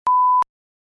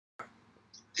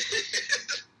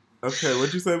Okay,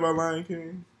 what'd you say about Lion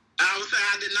King? I would say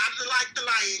I did not like the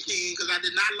Lion King because I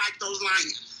did not like those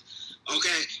lions.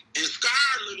 Okay, and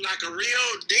Scar looked like a real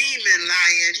demon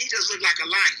lion. He just looked like a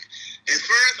lion. As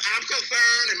far as I'm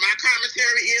concerned, and my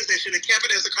commentary is they should have kept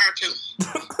it as a cartoon.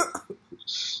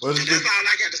 And that's all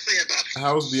I got to say about it.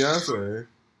 How was Beyonce?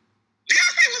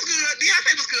 Beyonce was good.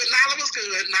 Beyonce was good. Nyla was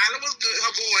good. Nyla was good.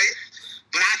 Her voice.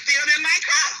 But I still didn't like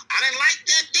her. I didn't like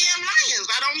that damn lions.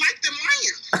 I don't like them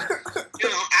lions.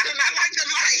 I did not like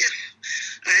them lions.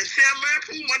 And Timber and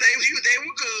Puma, they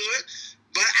were good.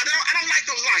 But I don't like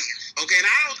those lions. Okay, and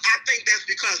I think that's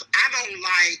because I don't even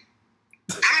like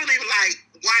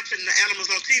watching the animals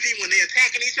on TV when they're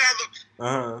attacking each other.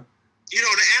 Uh-huh.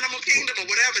 The animal kingdom or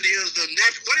whatever it is, what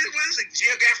is it,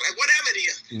 geographic, whatever it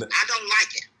is, I don't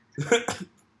like it.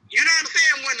 You know what I'm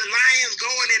saying? When the lions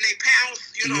go in and they pounce,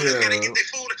 they gotta get their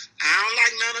food. I don't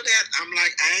like none of that. I'm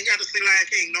like, I ain't got to see Lion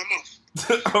King no more.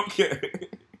 Okay.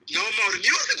 No more. The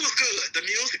music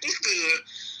was good.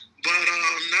 But no.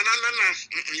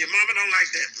 Your mama don't like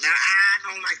that. Now I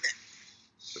don't like that.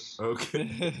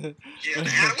 Okay. Yeah.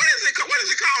 What is it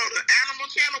called? The Animal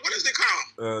Channel? What is it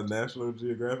called? National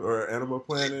Geographic or Animal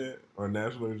Planet or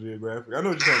National Geographic. I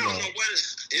know what you're talking about. I don't know what it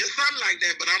is. It's something like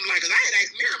that. But I'm like, 'cause I had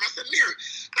asked Miriam.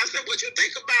 I said, what you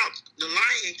think about the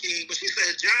Lion King? But she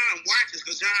said John watches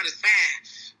because John is 5.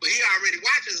 But he already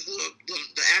watches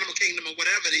the Animal Kingdom or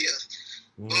whatever it is.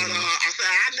 But I said,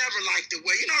 I never liked the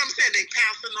way, you know what I'm saying? They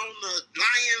pouncing on the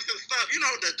lions and stuff. The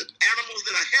animals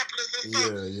that are helpless and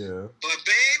stuff. Yeah. But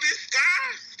baby,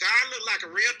 Scar looked like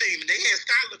a real demon. They had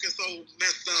Scar looking so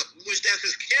messed up, which that's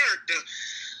his character.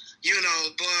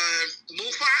 But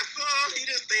Mufasa, he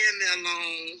just staying there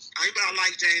alone. I about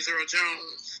like James Earl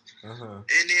Jones. Uh-huh.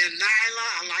 And then Nyla,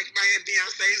 I like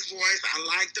Beyonce's voice. I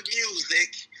like the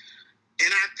music.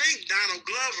 And I think Donald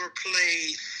Glover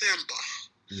played Simba.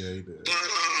 Yeah, he did.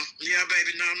 But, yeah,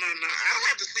 baby, no. I don't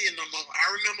have to see it no more.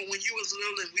 I remember when you was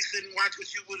little and we sit and watch what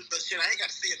you would, but shit, I ain't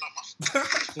got to see it no more.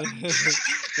 I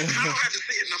don't have to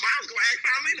see it no more. I was going to ask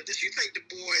Carlina, did she take the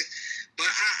boys?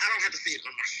 But I don't have to see it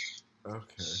no more.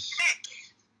 Okay.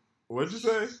 What'd you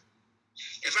say?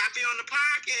 If I be on the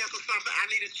podcast or something, I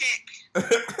need a check.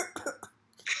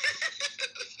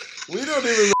 We don't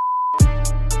even...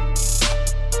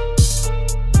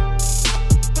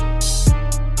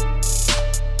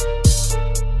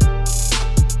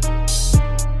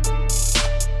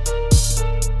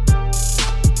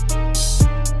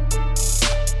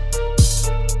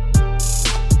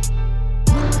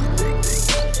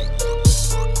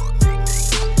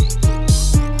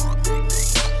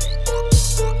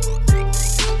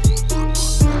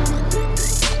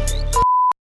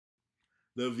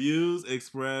 The views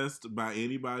expressed by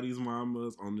anybody's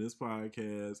mamas on this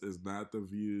podcast is not the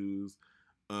views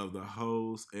of the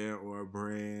host and or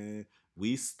brand.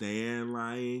 We stand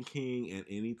Lion King and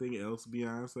anything else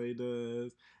Beyonce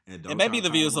does. And don't it may be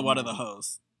the views of one of the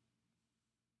hosts.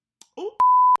 Oh.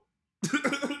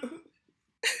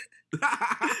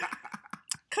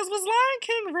 Cause was Lion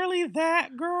King really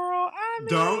that girl? I mean,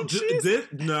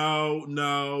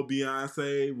 no.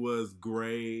 Beyonce was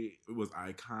great. It was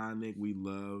iconic. We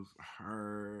love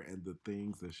her and the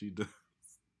things that she does.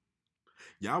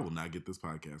 Y'all will not get this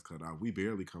podcast cut out. We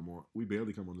barely come on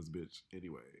this bitch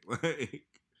anyway.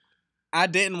 I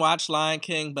didn't watch Lion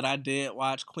King, but I did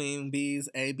watch Queen Bee's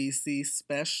ABC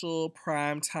special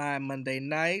primetime Monday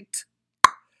night.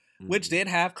 Which did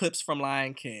have clips from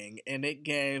Lion King, and it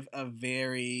gave a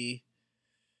very...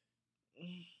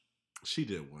 She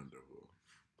did wonderful,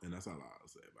 and that's all I'll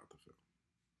say about the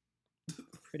film.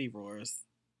 Pretty roars.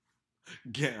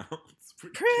 Gowns.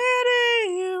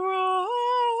 Pretty roars.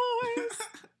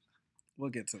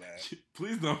 We'll get to that.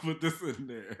 Please don't put this in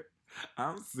there.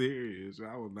 I'm serious.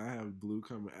 I will not have Blue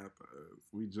coming after us.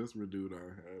 We just renewed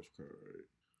our half card.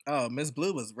 Oh, Miss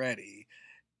Blue was ready.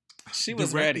 She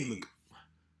was ready.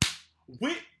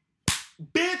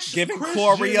 Bitch, giving Kris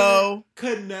choreo Jenner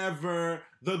could never.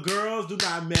 The girls do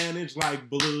not manage like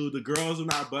Blue. The girls do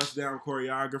not bust down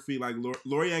choreography like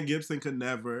Lorianne Gibson could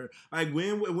never. Like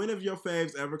when have your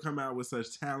faves ever come out with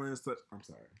such talent? I'm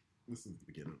sorry. This is the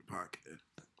beginning of the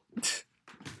podcast.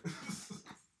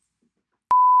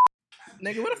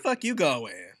 Nigga, where the fuck you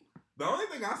going? The only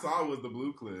thing I saw was the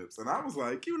Blue clips, and I was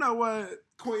like, you know what,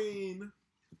 Queen.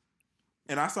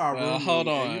 And I saw Rumi, hold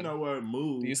on. And you know what,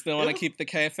 Move. Do you still want to keep the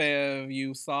kayfabe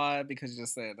you saw it because you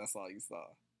just said that's all you saw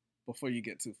before you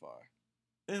get too far?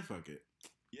 And fuck it.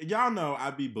 Y'all know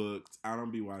I be booked. I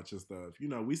don't be watching stuff.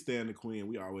 We stand the Queen.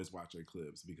 We always watch her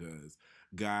clips because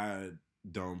God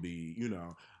don't be,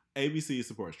 ABC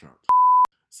supports Trump.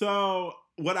 So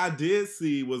what I did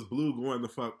see was Blue going the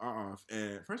fuck off,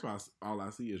 and first of all I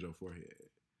see is your forehead.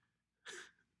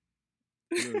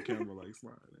 The camera like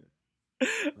sliding,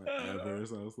 like ever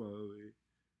so slowly.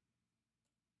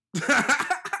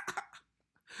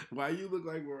 Why you look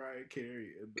like Mariah Carey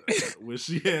when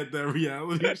she had that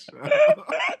reality show?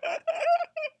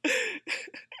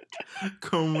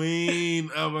 Queen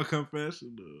of a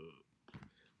confessional.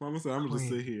 Mama said, I'm gonna just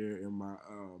sit here in my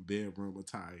bedroom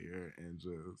attire and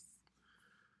just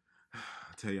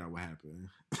tell y'all what happened.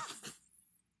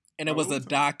 And it was a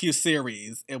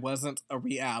docu-series. It wasn't a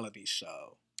reality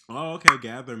show. Oh, okay.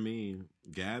 Gather me.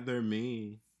 Gather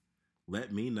me.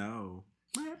 Let me know.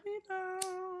 Let me know.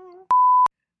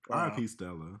 R.I.P.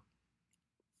 Stella.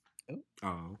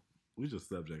 Oh, we just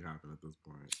subject hopping at this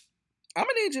point. I'm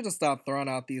gonna need you to stop throwing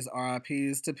out these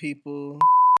RIPs to people.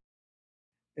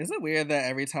 Is it weird that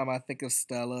every time I think of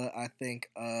Stella, I think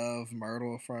of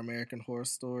Myrtle from American Horror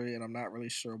Story, and I'm not really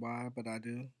sure why, but I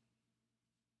do?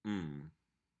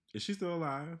 Is she still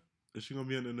alive? Is she gonna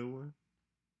be in the new one?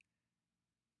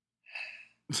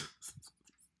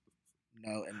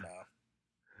 No and no.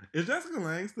 Is Jessica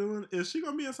Lange still in? Is she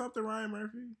gonna be in something Ryan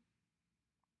Murphy?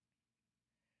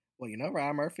 Well, you know,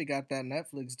 Ryan Murphy got that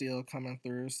Netflix deal coming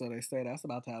through, so they say that's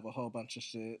about to have a whole bunch of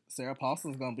shit. Sarah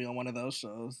Paulson's gonna be on one of those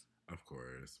shows. Of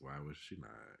course. Why was she not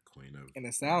Queen of? And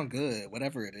it sounds good,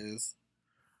 whatever it is.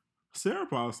 Sarah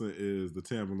Paulson is the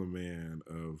Tamala Man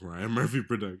of Ryan Murphy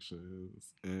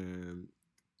Productions, and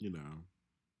you know,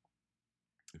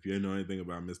 if you know anything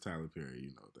about Miss Tyler Perry, you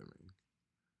know what that means.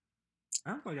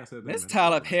 I don't think I said that. Miss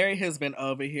Tyler Perry has been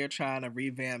over here trying to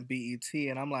revamp BET,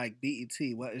 and I'm like,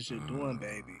 BET, what is you doing,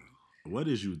 baby? What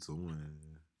is you doing?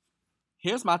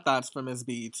 Here's my thoughts for Miss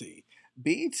BET.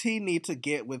 BET need to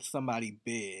get with somebody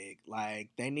big. Like,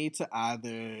 they need to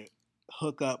either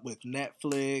hook up with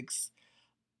Netflix,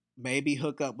 maybe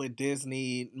hook up with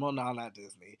Disney. Well, no, not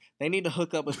Disney. They need to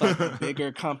hook up with like a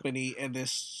bigger company in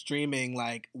this streaming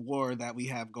like war that we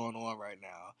have going on right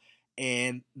now.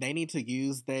 And they need to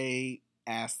use their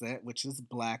asset, which is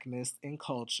blackness and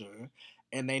culture.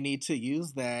 And they need to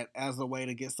use that as a way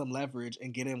to get some leverage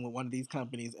and get in with one of these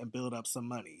companies and build up some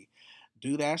money.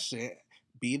 Do that shit.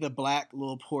 Be the black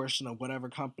little portion of whatever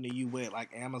company you with, like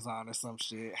Amazon or some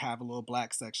shit. Have a little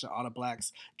black section. All the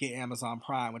blacks get Amazon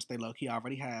Prime, which they low-key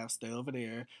already have. Stay over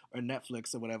there. Or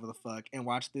Netflix or whatever the fuck. And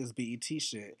watch this BET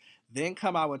shit. Then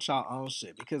come out with y'all own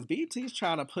shit. Because BET's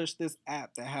trying to push this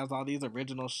app that has all these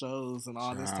original shows and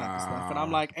all this type of stuff. And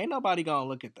I'm like, ain't nobody gonna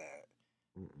look at that.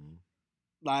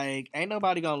 Like, ain't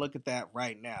nobody gonna look at that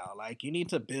right now. Like, you need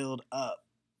to build up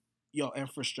your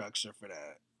infrastructure for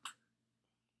that.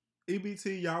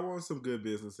 EBT, y'all want some good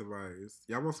business advice.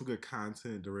 Y'all want some good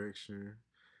content direction.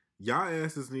 Y'all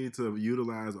asses need to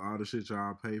utilize all the shit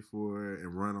y'all pay for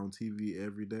and run on TV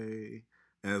every day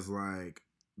as like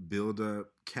build up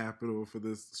capital for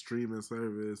this streaming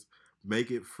service. Make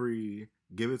it free.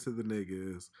 Give it to the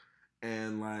niggas.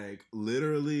 And like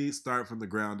literally start from the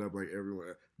ground up like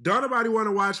everywhere. Don't nobody want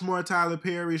to watch more Tyler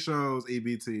Perry shows,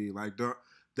 EBT. Like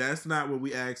that's not what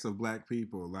we ask of black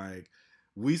people. Like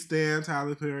we stand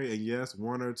Tyler Perry, and yes,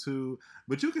 one or two,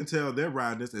 but you can tell they're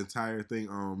riding this entire thing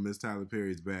on Miss Tyler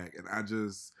Perry's back, and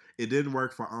it didn't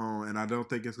work for OWN, and I don't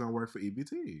think it's gonna work for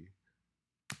EBT.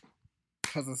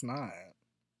 Because it's not.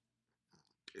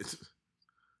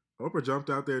 Oprah jumped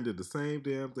out there and did the same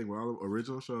damn thing with all the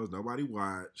original shows nobody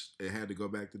watched and had to go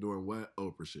back to doing what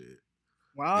Oprah shit.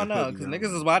 Well, I don't know, because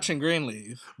niggas is watching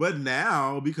Greenleaf. But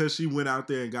now, because she went out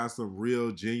there and got some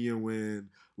real genuine,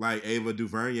 like Ava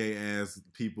DuVernay-ass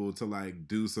people to like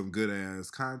do some good-ass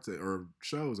content or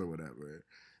shows or whatever,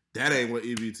 that ain't what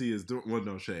EBT is doing. Well,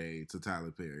 no shade to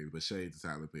Tyler Perry, but shade to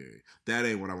Tyler Perry. That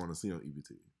ain't what I want to see on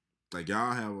EBT. Like,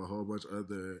 y'all have a whole bunch of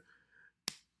other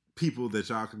people that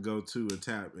y'all can go to and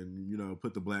tap and, you know,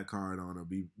 put the black card on or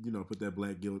be, you know, put that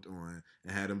black guilt on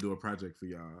and have them do a project for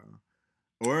y'all.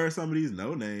 Or some of these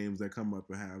no names that come up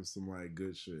and have some like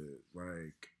good shit.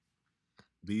 Like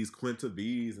these Quinta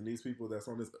B's and these people that's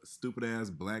on this stupid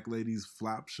ass Black Ladies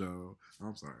Flop show.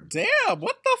 I'm sorry. Damn,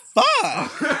 what the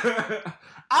fuck?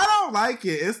 I don't like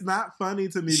it. It's not funny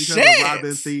to me because of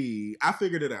Robin Thede. I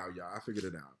figured it out, y'all. I figured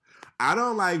it out. I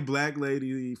don't like Black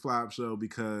Lady Flop show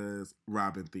because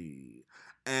Robin Thede.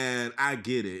 And I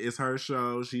get it. It's her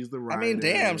show. She's the writer. I mean,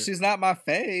 damn, she's not my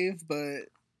fave, but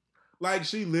like,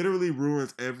 she literally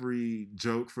ruins every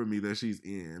joke for me that she's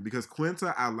in. Because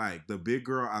Quinta, I like. The big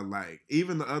girl, I like.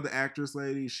 Even the other actress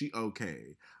lady, she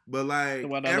okay. But, like... The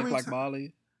one that looked like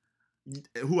Molly?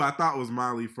 Who I thought was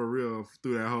Molly for real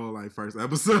through that whole, like, first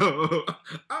episode.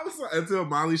 I was like... Until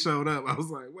Molly showed up, I was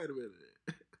like, wait a minute.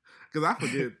 Because I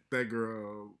forget that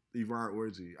girl Yvonne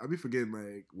Orji. I be forgetting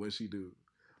like what she do.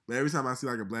 But every time I see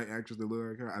like a black actress that look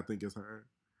like her, I think it's her.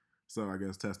 So I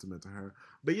guess testament to her.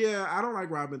 But yeah, I don't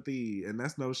like Robin Thede, and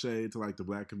that's no shade to like the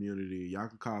black community. Y'all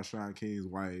can call Sean King's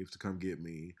wife to come get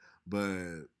me,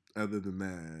 but other than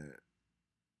that,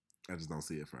 I just don't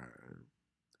see it for her.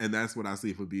 And that's what I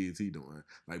see for BET doing,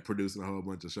 like producing a whole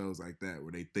bunch of shows like that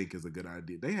where they think is a good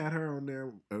idea. They had her on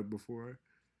there before,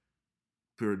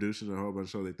 producing a whole bunch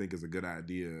of shows they think is a good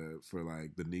idea for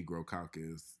like the Negro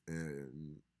Caucus,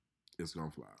 and it's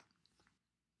gonna flop.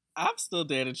 I'm still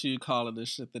dead at you calling this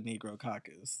shit the Negro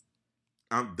Caucus.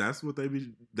 That's what they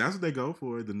be. That's what they go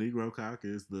for. The Negro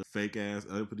Caucus, the fake ass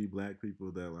uppity black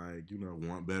people that like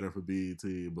want better for BET,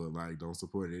 but like don't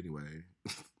support it anyway.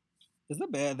 Is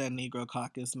it bad that Negro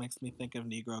Caucus makes me think of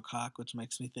Negro Cock, which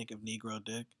makes me think of Negro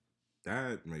Dick?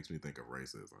 That makes me think of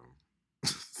racism.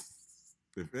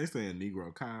 If they saying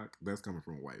Negro Cock, that's coming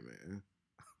from a white man.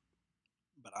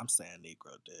 But I'm saying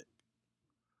Negro Dick.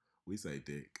 We say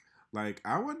dick. Like,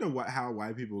 I wonder how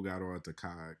white people got on to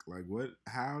cock. Like,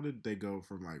 how did they go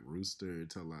from like rooster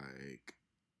to like,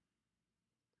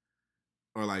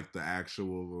 or like the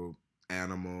actual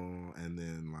animal, and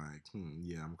then like,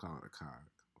 yeah, I'm calling it a cock.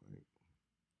 Like,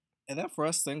 and then for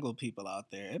us single people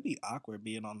out there, it'd be awkward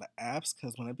being on the apps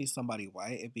because when it be somebody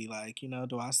white, it'd be like,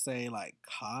 do I say like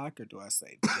cock or do I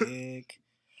say dick?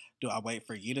 Do I wait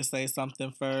for you to say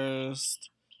something first?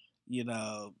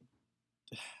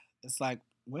 It's like,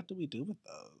 what do we do with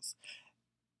those?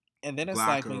 And then it's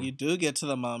like when you do get to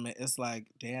the moment, it's like,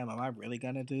 damn, am I really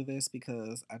gonna do this?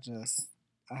 Because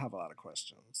I have a lot of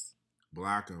questions.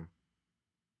 Block him.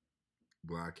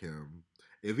 Block him.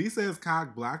 If he says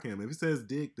cock, block him. If he says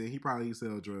dick, then he probably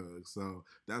sell drugs. So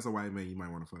that's a white man you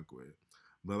might want to fuck with.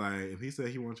 But like, if he said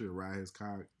he wants you to ride his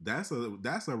cock, that's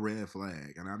a red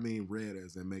flag, and I mean red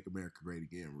as in Make America Great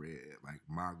Again red, like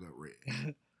MAGA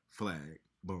red flag.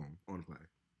 Boom, on the flag.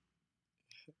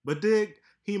 But Dick,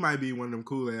 he might be one of them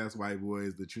cool ass white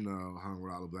boys that hung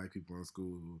with all the black people in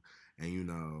school,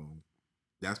 and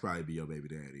that's probably be your baby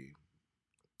daddy.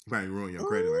 He probably ruin your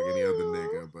credit like any other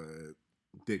nigga, but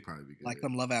Dick probably be good. Like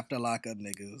them Love After Lockup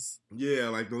niggas. Yeah,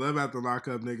 like the Love After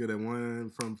Lockup nigga that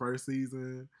won from first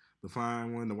season, the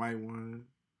fine one, the white one,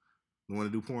 the one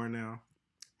to do porn now.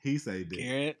 He say Dick.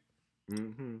 Garrett?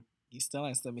 Mm-hmm. You still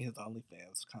ain't sent me his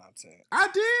OnlyFans content. I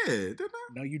did, didn't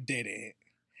I? No, you didn't.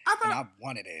 And I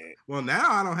wanted it. Well, now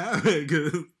I don't have it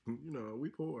because, we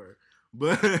poor.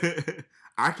 But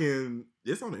I can,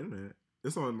 it's on the internet.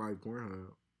 It's on like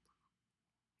Pornhub.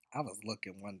 I was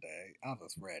looking one day. I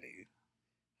was ready.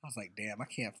 I was like, damn, I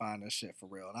can't find this shit for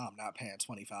real. And I'm not paying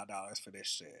 $25 for this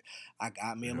shit. I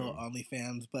got me a little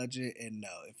OnlyFans budget. And no,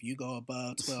 if you go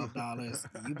above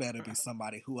 $12, you better be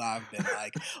somebody who I've been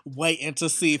like waiting to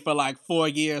see for like 4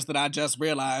 years that I just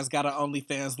realized got an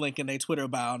OnlyFans link in their Twitter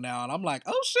bio now. And I'm like,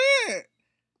 oh shit.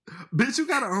 Bitch, you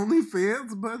got an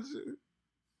OnlyFans budget?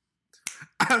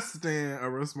 I stand a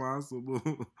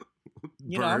responsible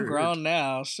I'm grown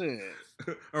now. Shit.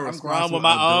 I'm grown with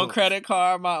my own credit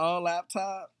card, my own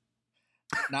laptop.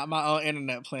 Not my own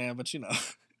internet plan, but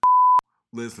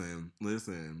Listen.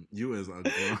 You as a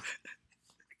grown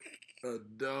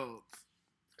adult.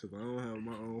 Because I don't have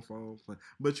my own phone plan.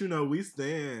 But we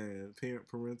stand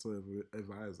parental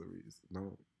advisories.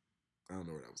 No, I don't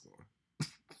know where that was going.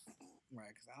 Right,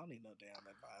 because I don't need no damn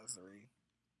advisory.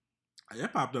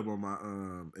 It popped up on my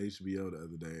HBO the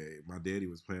other day. My daddy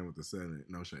was playing with the Senate.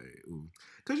 No shade. Ooh.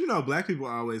 Because, black people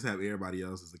always have everybody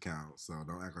else's account. So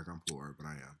don't act like I'm poor, but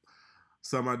I am.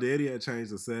 So my daddy had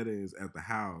changed the settings at the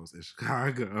house in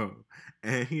Chicago.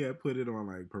 And he had put it on,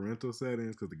 like, parental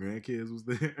settings because the grandkids was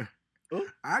there. Ooh.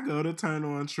 I go to turn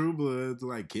on True Blood to,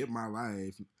 like, get my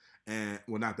life. And,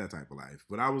 well, not that type of life.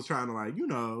 But I was trying to, like,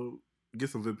 get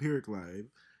some vampiric life.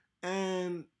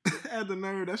 And at the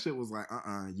nerve, that shit was like,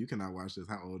 you cannot watch this.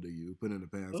 How old are you? Put in the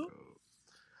passcode.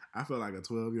 I felt like a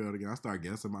 12-year-old again. I started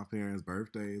guessing my parents'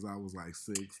 birthdays. I was like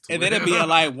 6, 12. And then it'd be at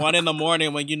like 1 a.m.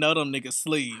 when them niggas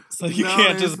sleep. So you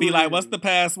can't just be like, what's the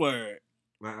password?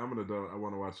 Like, I'm an adult. I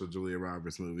want to watch a Julia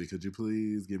Roberts movie. Could you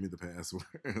please give me the password?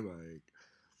 Like,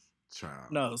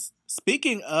 child. No,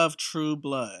 speaking of True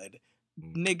Blood,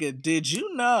 nigga, did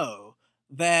you know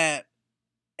that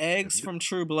Eggs from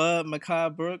True Blood,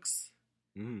 Mehcad Brooks?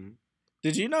 Mm-hmm.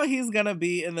 Did you know he's going to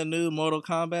be in the new Mortal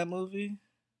Kombat movie?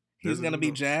 He's going to be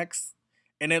Jax.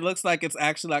 And it looks like it's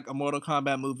actually like a Mortal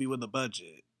Kombat movie with a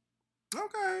budget.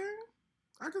 Okay.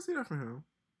 I can see that for him.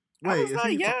 Wait,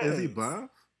 is he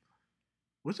buff?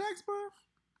 Was Jax buff?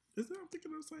 I'm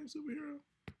thinking of the same superhero?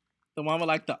 The one with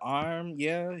like the arm?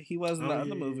 Yeah, he was in the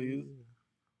other movies.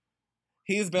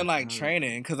 He's been like Okay.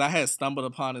 training because I had stumbled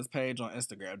upon his page on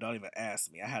Instagram. Don't even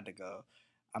ask me. I had to go.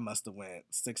 I must have went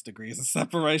 6 degrees of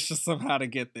separation somehow to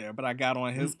get there. But I got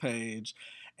on his page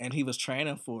and he was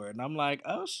training for it. And I'm like,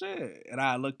 oh shit. And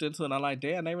I looked into it and I'm like,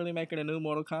 damn, they really making a new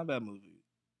Mortal Kombat movie.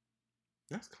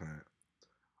 That's kind.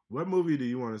 What movie do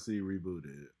you want to see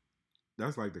rebooted?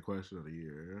 That's like the question of the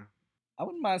year. I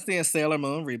wouldn't mind seeing Sailor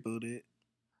Moon rebooted.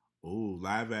 Ooh,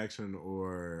 live action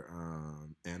or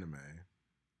anime?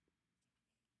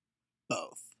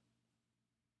 Both.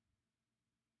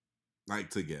 Like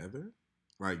together?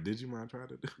 Like Digimon tried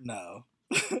to do? No.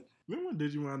 Remember when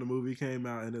Digimon the movie came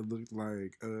out and it looked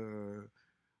like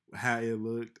how it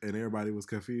looked and everybody was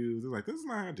confused? It's like, this is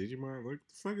not how Digimon look.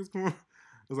 The fuck is going on?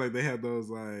 It's like they had those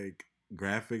like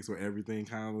graphics where everything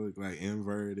kind of looked like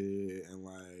inverted and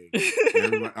like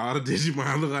everybody, all the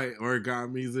Digimon look like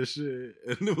origamis and shit.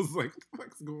 And it was like, what the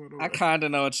fuck's going on? I kind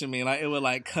of know what you mean. Like it would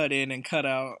like cut in and cut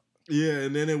out. Yeah,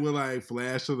 and then it would like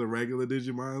flash to the regular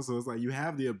Digimon. So it's like you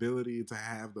have the ability to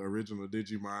have the original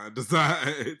Digimon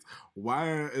designs.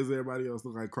 Why is everybody else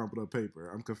look like crumpled up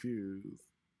paper? I'm confused.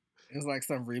 It's like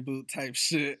some reboot type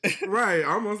shit. Right,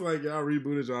 almost like y'all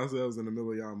rebooted yourselves in the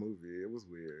middle of y'all movie. It was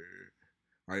weird.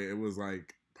 Like it was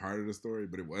like part of the story,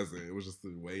 but it wasn't. It was just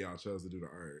the way y'all chose to do the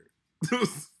art.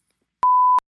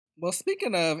 Well,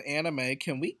 speaking of anime,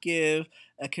 can we give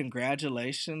a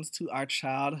congratulations to our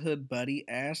childhood buddy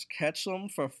Ash Ketchum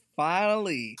for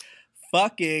finally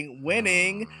fucking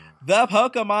winning the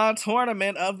Pokemon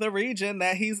tournament of the region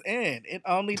that he's in? It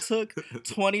only took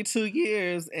 22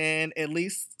 years and at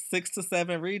least 6 to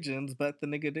 7 regions, but the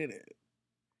nigga did it.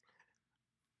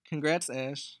 Congrats,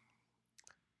 Ash.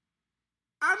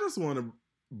 I just want to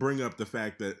bring up the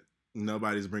fact that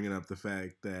nobody's bringing up the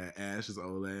fact that Ash's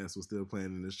old ass was still playing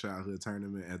in this childhood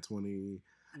tournament at 20.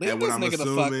 Leave this nigga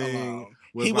the fuck alone.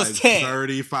 He was like 10.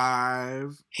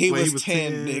 35. He was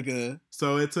 10, nigga.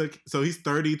 So he's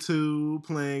 32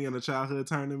 playing in a childhood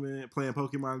tournament, playing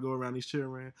Pokemon Go around these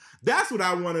children. That's what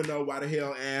I want to know, why the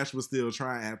hell Ash was still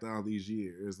trying after all these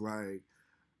years. Like,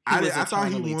 I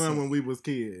thought he won when we was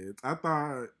kids. I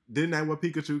thought, didn't that what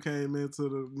Pikachu came into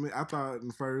the, I thought in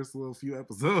the first little few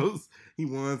episodes, he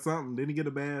won something. Didn't he get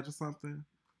a badge or something?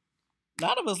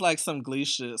 That was like some Glee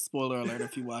shit. Spoiler alert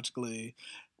if you watch Glee.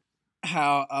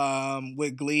 How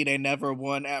with Glee they never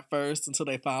won at first until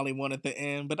they finally won at the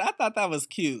end. But I thought that was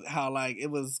cute. How like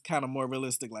it was kind of more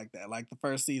realistic like that. Like the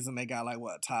first season they got like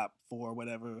what, top 4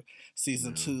 whatever.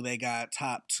 Season 2 they got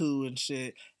top 2 and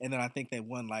shit. And then I think they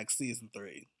won like season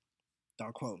 3.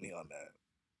 Don't quote me on that.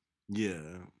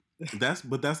 Yeah.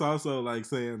 That's also like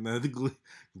saying that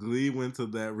Glee went to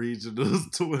that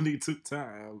regionals 22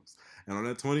 times. And on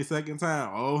that 22nd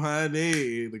time, oh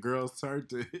honey, the girls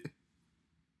turned it.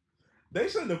 They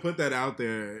shouldn't have put that out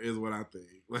there, is what I think.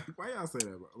 Like, why y'all say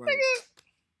that? Like,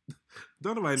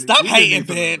 don't nobody stop hating,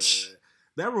 bitch.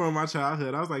 That ruined my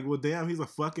childhood. I was like, well, damn, he's a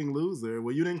fucking loser.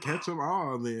 Well, you didn't catch him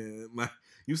all then. Like,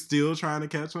 you still trying to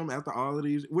catch him after all of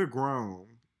these? We're grown.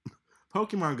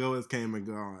 Pokemon Go has came and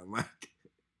gone. Like,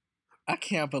 I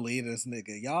can't believe this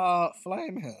nigga. Y'all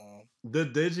flame him. The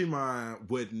Digimon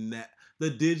the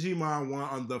Digimon won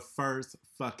on the first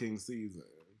fucking season.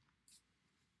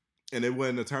 And it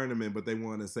wasn't a tournament, but they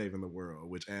won in saving the world,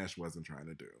 which Ash wasn't trying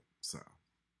to do. So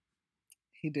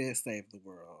he did save the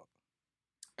world.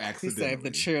 Accidentally. He saved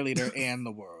the cheerleader and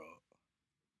the world.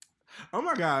 Oh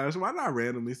my gosh! Why not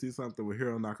randomly see something with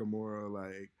Hiro Nakamura?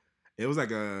 Like it was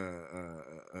like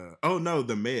oh no,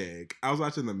 the Meg. I was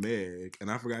watching the Meg, and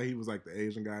I forgot he was like the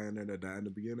Asian guy in there that died in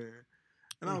the beginning.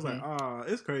 And I was like, oh,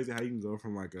 it's crazy how you can go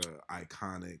from like a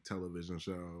iconic television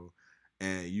show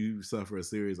and you suffer a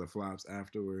series of flops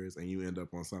afterwards, and you end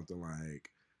up on something like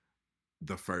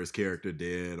the first character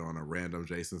dead on a random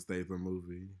Jason Statham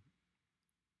movie.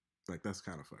 Like, that's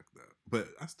kind of fucked up. But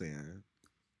I stand.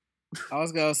 I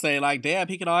was gonna say, like, damn,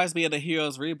 he could always be in the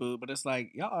Heroes reboot, but it's like,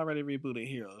 y'all already rebooted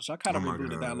Heroes. Y'all kind of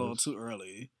rebooted that a little too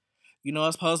early. You know,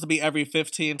 it's supposed to be every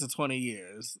 15 to 20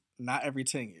 years, not every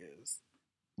 10 years.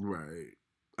 Right.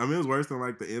 I mean, it was worse than,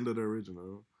 like, the end of the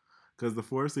original. Because the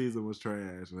 4th season was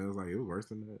trash, and it was like, it was worse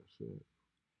than that shit.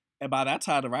 And by that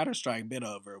time, the writer's strike been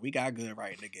over. We got good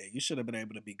writing again. You should have been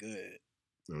able to be good.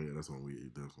 Oh, yeah, that's when we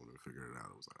figured it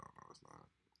out. It was like, oh, no, it's not.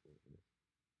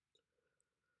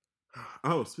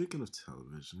 Oh, speaking of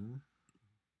television.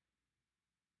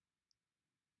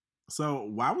 So,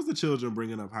 why was the children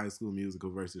bringing up High School Musical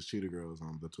versus Cheetah Girls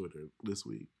on the Twitter this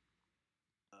week?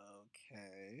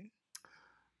 Okay.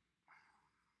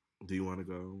 Do you want to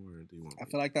go, or do you want? I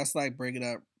feel like that's like bringing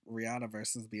up Rihanna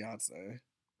versus Beyonce.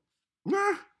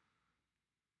 Nah.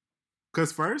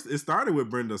 Because first, it started with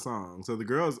Brenda Song. So the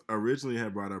girls originally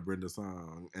had brought up Brenda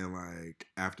Song. And, like,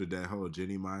 after that whole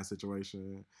Jenny Mai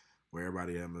situation, where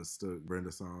everybody had mistook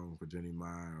Brenda Song for Jenny Mai,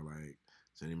 or, like,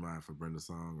 Jenny Mai for Brenda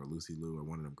Song, or Lucy Liu, or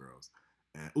one of them girls.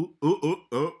 And,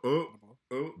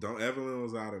 don't Evelyn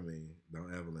was out of me.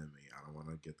 Don't Evelyn me. I don't want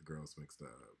to get the girls mixed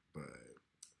up. But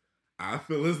I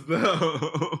feel as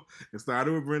though it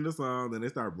started with Brenda Song, then they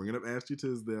started bringing up Ashley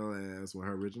Tisdale ass with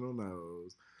her original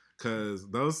nose. Because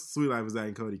those Sweet Life of Zack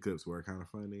and Cody clips were kind of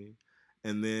funny.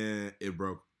 And then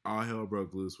all hell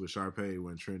broke loose with Sharpay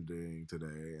went trending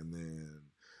today. And then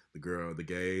the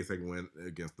gays, they went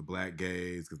against the black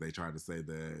gays because they tried to say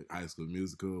that High School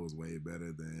Musical was way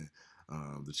better than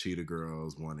the Cheetah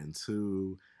Girls 1 and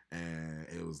 2. And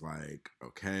it was like,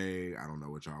 okay, I don't know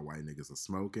what y'all white niggas are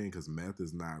smoking because meth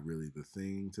is not really the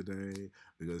thing today.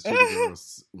 Because Cheetah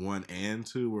Girls 1 and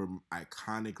 2 were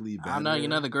iconically better. I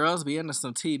know, the girls be into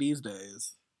some tea these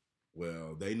days.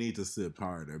 Well, they need to sip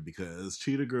harder because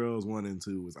Cheetah Girls 1 and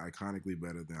 2 was iconically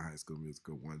better than High School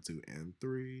Musical 1, 2, and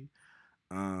 3.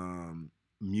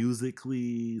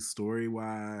 Musically,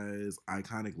 story-wise,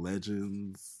 iconic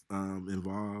legends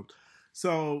involved.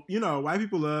 So, white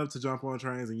people love to jump on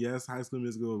trains, and yes, High School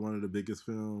Musical is one of the biggest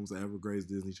films ever graced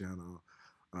Disney Channel.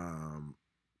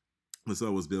 But so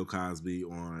was Bill Cosby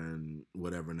on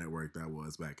whatever network that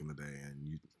was back in the day, and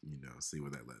you see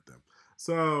where that led them.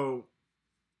 So,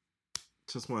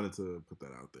 just wanted to put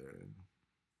that out there.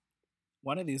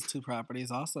 One of these two properties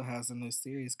also has a new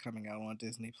series coming out on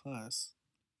Disney Plus.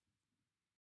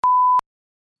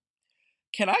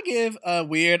 Can I give a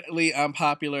weirdly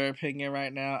unpopular opinion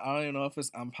right now? I don't even know if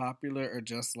it's unpopular or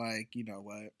just like, you know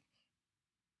what?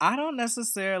 I don't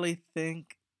necessarily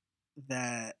think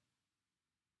that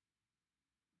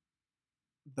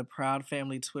the Proud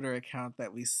Family Twitter account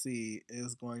that we see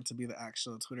is going to be the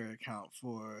actual Twitter account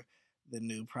for the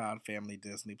new Proud Family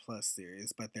Disney Plus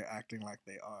series, but they're acting like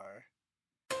they are.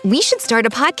 We should start a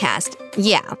podcast.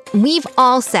 Yeah, we've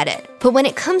all said it. But when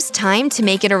it comes time to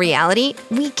make it a reality,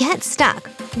 we get stuck.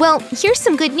 Well, here's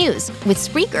some good news. With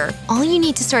Spreaker, all you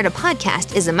need to start a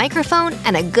podcast is a microphone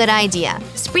and a good idea.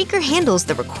 Spreaker handles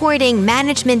the recording,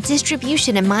 management,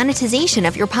 distribution, and monetization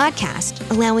of your podcast,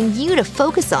 allowing you to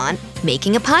focus on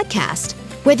making a podcast.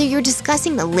 Whether you're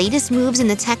discussing the latest moves in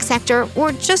the tech sector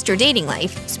or just your dating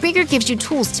life, Spreaker gives you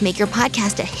tools to make your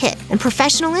podcast a hit and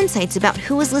professional insights about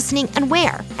who is listening and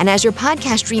where. And as your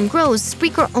podcast dream grows,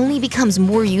 Spreaker only becomes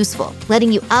more useful,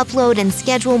 letting you upload and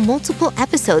schedule multiple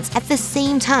episodes at the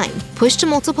same time, push to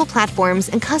multiple platforms,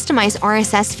 and customize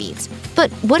RSS feeds.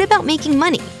 But what about making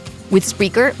money? With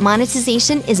Spreaker,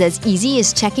 monetization is as easy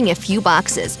as checking a few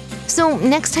boxes. So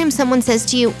next time someone says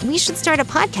to you, we should start a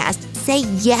podcast, say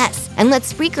yes, and let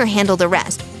Spreaker handle the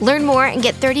rest. Learn more and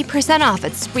get 30% off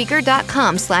at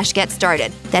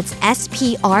Spreaker.com/getstarted. That's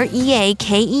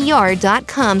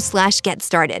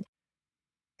SPREAKER.com/getstarted.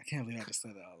 I can't believe I just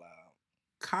said that out loud.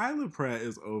 Kyla Pratt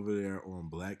is over there on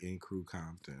Black Ink Crew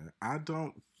Compton. I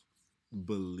don't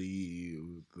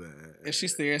believe that. Is she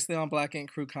seriously on Black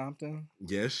Ink Crew Compton?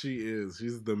 Yes, she is.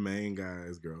 She's the main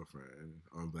guy's girlfriend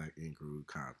on Black Ink Crew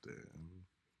Compton.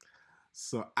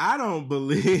 So I don't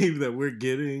believe that we're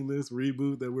getting this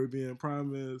reboot that we're being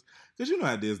promised. Because you know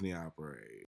how Disney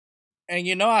operates.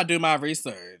 And I do my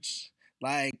research.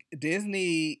 Like,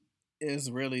 Disney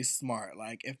is really smart.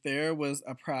 Like, if there was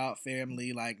a Proud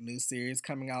Family, like, new series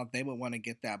coming out, they would want to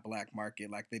get that black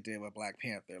market like they did with Black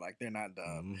Panther. Like, they're not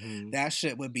dumb. Mm-hmm. That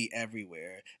shit would be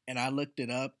everywhere. And I looked it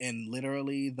up, and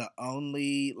literally the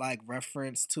only, like,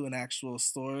 reference to an actual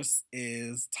source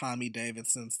is Tommy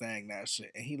Davidson saying that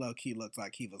shit. And he low-key looked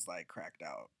like he was, like, cracked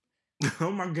out. Oh,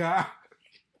 my God.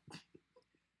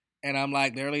 And I'm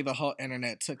like, literally the whole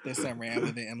internet took this and ran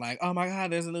with it. And like, oh my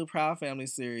God, there's a new Proud Family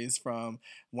series from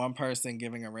one person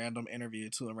giving a random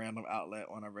interview to a random outlet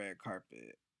on a red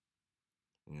carpet.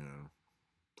 Yeah.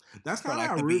 That's kind of like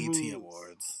how the reboots, BET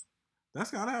Awards. That's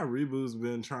kind of how reboots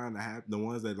been trying to happen. The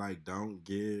ones that like don't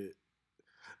get,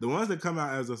 the ones that come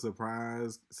out as a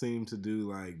surprise seem to do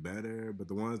like better. But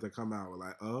the ones that come out with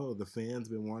like, oh, the fans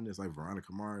been wanting this, like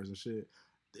Veronica Mars and shit.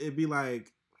 It'd be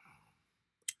like,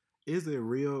 is it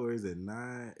real or is it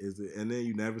not? Is it? And then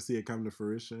you never see it come to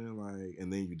fruition. Like,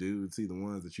 and then you do see the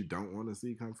ones that you don't want to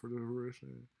see come to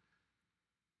fruition.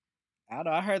 I don't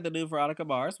know. I heard the new Veronica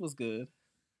Mars was good.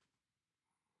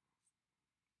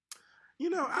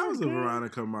 I was a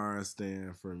Veronica Mars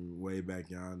stan from way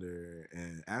back yonder,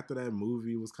 and after that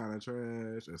movie was kind of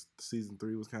trash, or season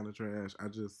 3 was kind of trash.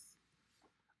 I've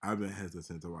been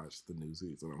hesitant to watch the new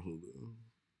season on Hulu.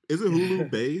 Is it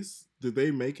Hulu based? Did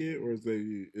they make it, or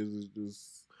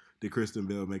did Kristen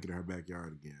Bell make it in her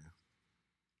backyard again?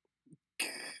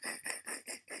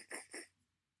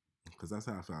 because that's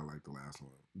how I felt like the last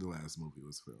one. The last movie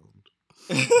was filmed.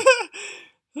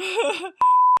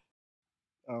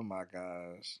 Oh my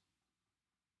gosh.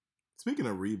 Speaking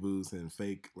of reboots and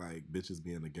fake like bitches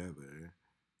being together,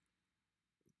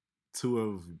 two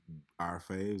of our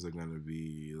faves are gonna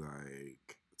be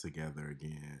like together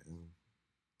again.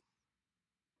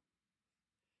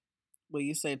 When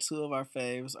you say two of our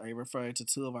faves, are you referring to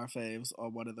two of our faves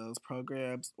on one of those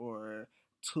programs, or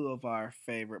two of our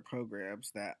favorite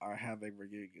programs that are having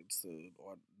reunions soon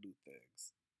on new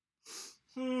things?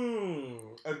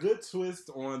 A good twist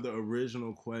on the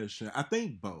original question. I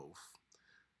think both.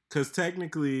 Because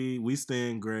technically, we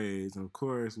stand Grays, and of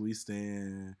course, we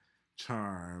stand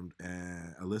Charmed,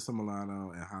 and Alyssa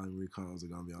Milano and Holly Marie Combs are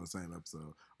going to be on the same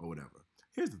episode or whatever.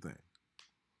 Here's the thing.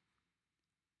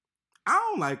 I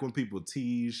don't like when people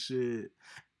tease shit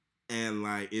and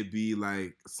like it be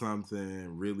like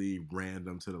something really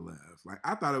random to the left. Like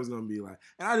I thought it was gonna be like,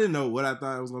 and I didn't know what I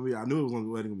thought it was gonna be. I knew it was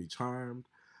gonna be Charmed,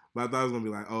 but I thought it was gonna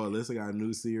be like, oh, Alyssa got a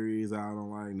new series out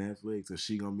on like Netflix, and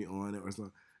she gonna be on it or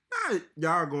something. Nah,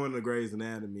 y'all going to Grey's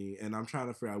Anatomy, and I'm trying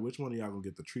to figure out which one of y'all gonna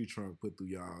get the tree trunk put through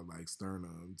y'all like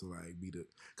sternum to like beat it,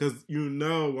 because you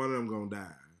know one of them gonna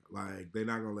die. Like they're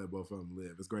not gonna let both of them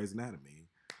live. It's Grey's Anatomy.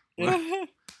 Like,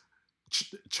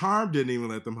 Charm didn't even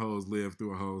let them hoes live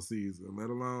through a whole season, let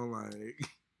alone like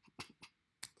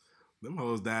them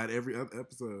hoes died every other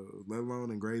episode, let alone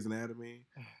in Grey's Anatomy.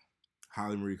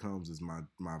 Holly Marie Combs is my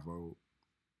vote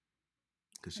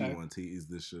because she won tease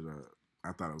this shit up.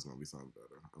 I thought it was gonna be something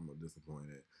better. I'm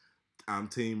disappointed. I'm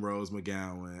team Rose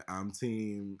McGowan. I'm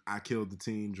team I killed the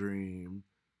teen dream.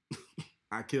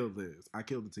 I killed this. I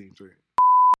killed the teen dream.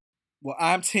 Well,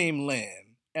 I'm team Lynn.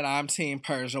 And I'm team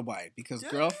Persia White because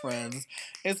Girlfriends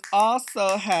is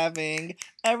also having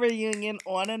a reunion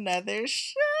on another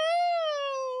show.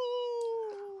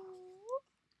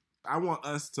 I want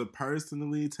us to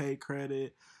personally take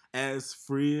credit as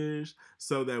Frisch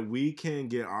so that we can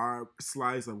get our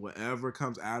slice of whatever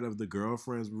comes out of the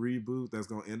Girlfriends reboot that's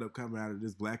going to end up coming out of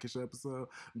this Blackish episode,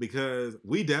 because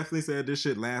we definitely said this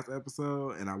shit last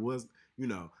episode, and I was,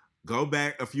 go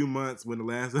back a few months when the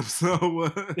last episode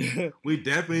was. We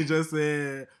definitely just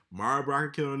said Mara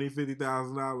Brock Kill need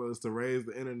 $50,000 to raise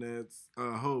the internet's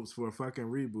hopes for a fucking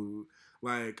reboot.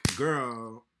 Like,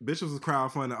 girl, bitches was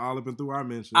crowdfunding all up and through our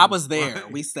mentions. I was there. Like,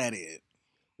 we said it.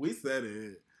 We said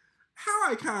it.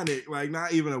 How iconic. Like,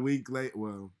 not even a week late.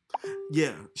 Well,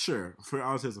 yeah, sure. For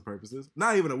all intents and purposes.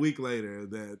 Not even a week later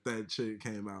that shit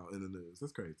came out in the news.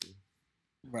 That's crazy.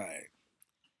 Right.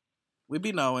 We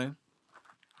be knowing.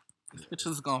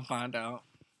 Bitches gonna find out.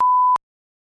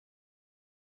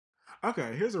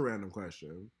 Okay, here's a random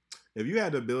question. If you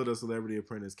had to build a Celebrity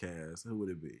Apprentice cast, who would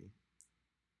it be?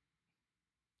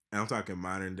 And I'm talking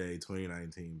modern day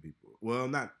 2019 people. Well,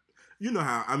 not,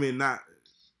 not,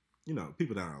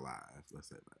 people that are alive. Let's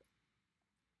say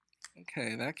that.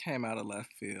 Okay, that came out of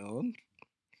left field.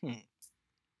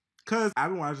 Because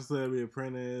I've been watching Celebrity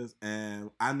Apprentice,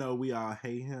 and I know we all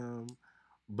hate him,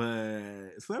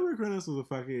 but Celebrity Apprentice was a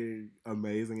fucking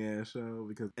amazing ass show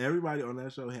because everybody on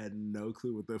that show had no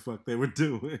clue what the fuck they were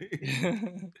doing.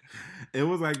 It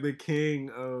was like the king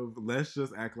of let's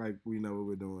just act like we know what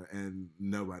we're doing, and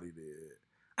nobody did.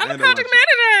 I'm the project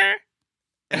manager.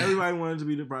 Everybody wanted to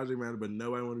be the project manager, but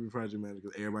nobody wanted to be project manager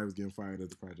because everybody was getting fired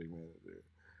as the project manager.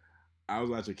 I was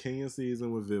watching Kenya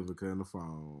season with Vivica on the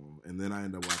phone, and then I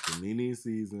ended up watching Nene's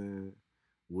season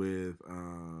with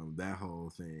that whole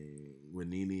thing with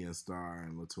Nene and Star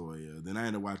and LaToya. Then I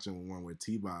ended up watching one with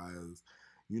T-Boz.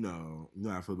 You know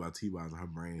how I feel about T-Boz and her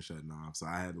brain shutting off. So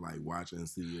I had to like watch and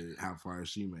see how far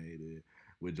she made it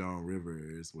with Joan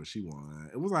Rivers, where she won.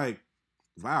 It was like,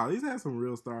 wow, these had some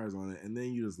real stars on it. And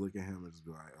then you just look at him and just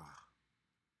be like,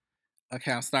 oh.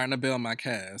 Okay, I'm starting to build my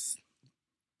cast.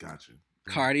 Gotcha.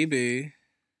 Cardi B.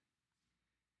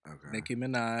 Okay. Nicki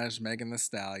Minaj, Megan Thee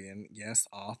Stallion. Yes,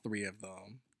 all three of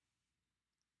them.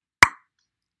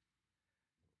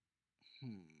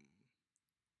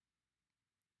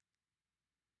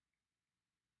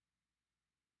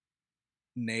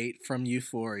 Nate from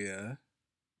Euphoria.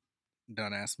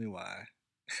 Don't ask me why.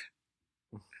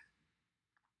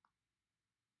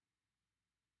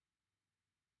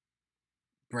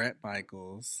 Bret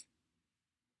Michaels.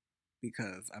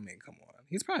 Because, come on.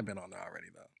 He's probably been on there already,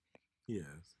 though.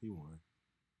 Yes, he won.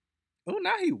 Oh,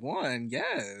 now he won.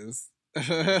 Yes.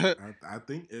 I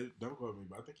think it. Don't quote me,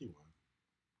 but I think he won.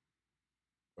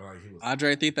 But like he was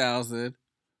Andre 3000.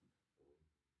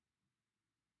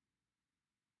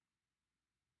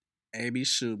 A.B.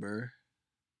 Schuber.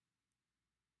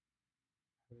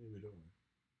 How many are we doing?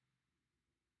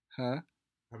 Huh?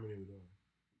 How many are we doing?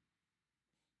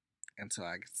 until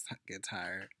I get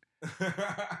tired.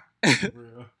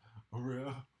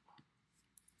 Real.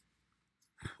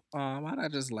 Why'd I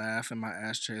just laugh and my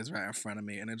ashtray is right in front of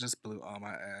me and it just blew all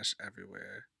my ash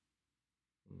everywhere?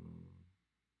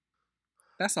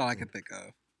 That's all I can think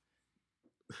of.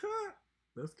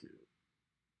 That's cute.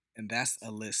 And that's a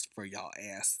list for y'all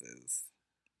asses.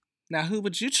 Now, who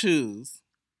would you choose?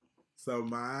 So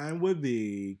mine would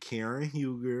be Karen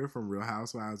Huger from Real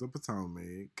Housewives of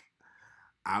Potomac.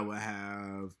 I would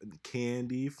have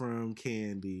Candy from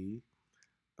Candy.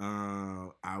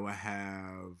 I would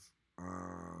have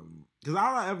because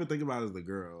all I ever think about is the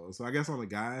girls. So I guess on the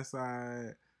guy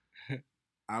side,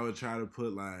 I would try to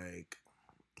put like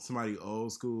somebody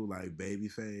old school, like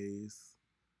Babyface.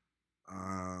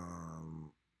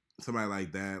 Somebody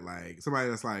like that, like somebody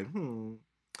that's like,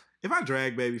 if I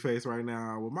drag Babyface right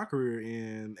now, will my career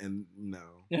end? And no.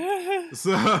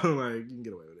 So like you can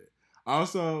get away with it.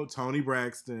 Also, Toni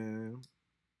Braxton.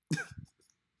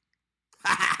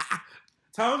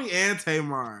 Toni and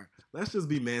Tamar. Let's just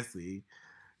be messy.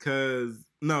 Cause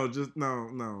no. Cause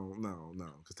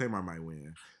Tamar might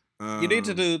win. You need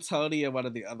to do Toni and one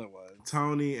of the other ones.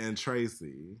 Toni and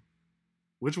Tracy.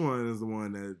 Which one is the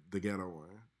one that the ghetto one?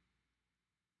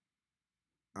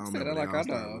 I don't know. Like I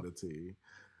know. With a T.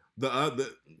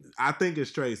 I think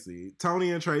it's Tracy.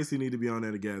 Toni and Tracy need to be on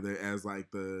there together as like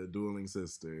the dueling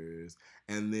sisters.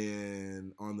 And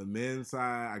then on the men's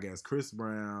side, I guess Chris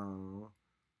Brown.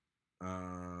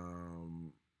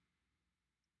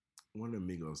 One of the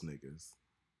Migos niggas.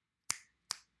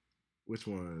 Which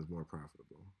one is more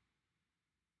profitable?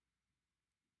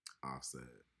 Offset.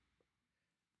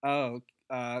 Oh,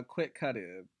 quick cut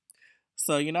in.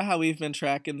 So you know how we've been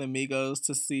tracking the Migos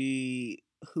to see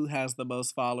who has the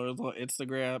most followers on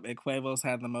Instagram, and Quavo's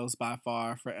had the most by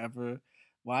far forever.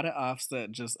 Why did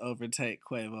Offset just overtake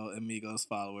Quavo and Migos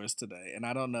followers today? And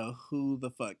I don't know who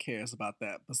the fuck cares about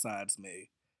that besides me.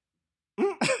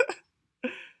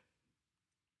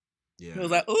 Yeah. He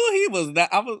was like, "Ooh, he was that."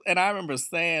 I remember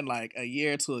saying like a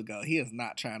year or two ago, he is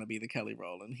not trying to be the Kelly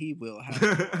Rowland. He will have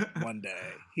it one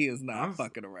day. He is not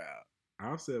fucking around.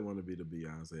 Offset want to be the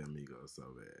Beyonce Amigos so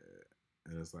bad,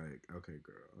 and it's like, okay,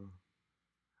 girl,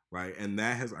 like, and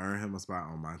that has earned him a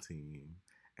spot on my team.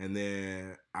 And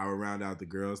then I would round out the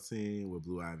girls' team with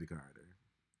Blue Ivy Carter.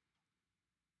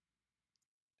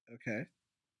 Okay.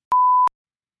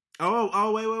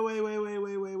 Oh,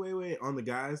 wait. On the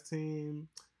guys' team,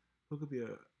 who could be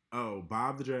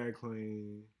Bob the Drag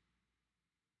Queen.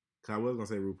 Cause I was gonna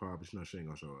say RuPaul, but she ain't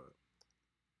gonna show up.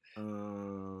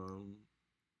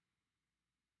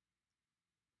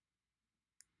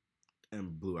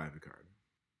 And Blue Ivy Carter.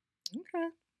 Okay.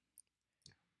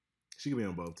 She could be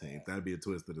on both teams. That'd be a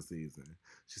twist of the season.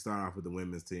 She started off with the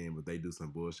women's team, but they do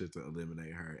some bullshit to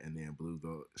eliminate her, and then Blue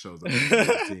shows up on the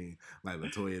men's team like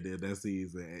LaToya did that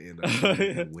season and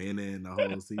ended up winning the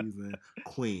whole season.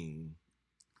 Queen.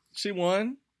 She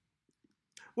won?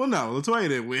 Well, no, LaToya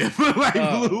didn't win, but like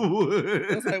Blue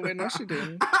would. I was like, wait, no, she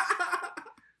didn't.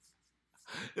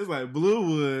 It's like Blue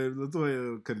would,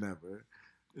 LaToya could never.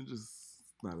 It's just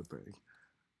not a thing.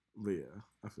 But yeah,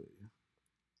 I feel you.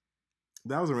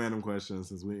 That was a random question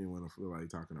since we didn't want to feel like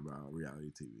talking about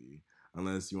reality TV.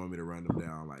 Unless you want me to run them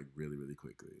down like really, really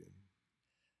quickly.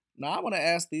 No, I want to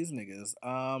ask these niggas.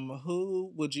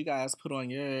 Who would you guys put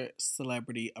on your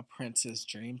Celebrity Apprentice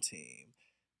dream team?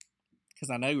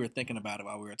 Because I know you were thinking about it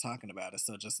while we were talking about it.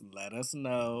 So just let us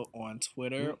know on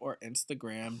Twitter or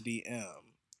Instagram DM.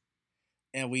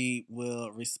 And we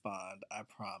will respond, I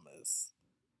promise.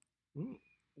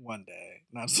 One day.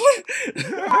 Not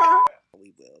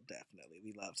We will, definitely.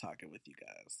 We love talking with you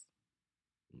guys.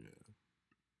 Yeah.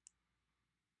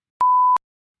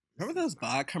 Remember those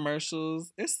bod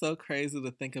commercials? It's so crazy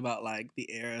to think about like the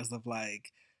eras of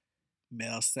like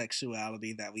male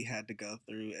sexuality that we had to go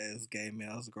through as gay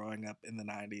males growing up in the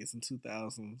 90s and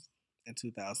 2000s and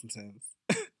 2010s.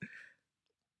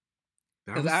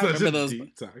 That was such a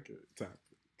deep topic.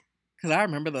 Because I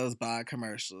remember those bod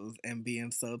commercials and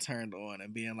being so turned on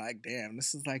and being like, damn,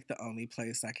 this is like the only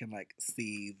place I can like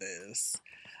see this.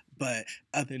 But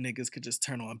other niggas could just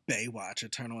turn on Baywatch or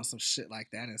turn on some shit like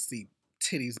that and see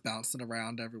titties bouncing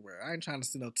around everywhere. I ain't trying to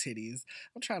see no titties.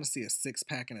 I'm trying to see a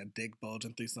 6-pack and a dick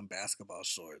bulging through some basketball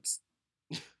shorts.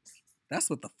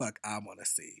 That's what the fuck I want to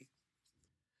see.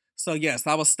 So yes,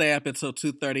 I will stay up until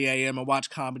 2:30 a.m. and watch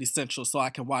Comedy Central so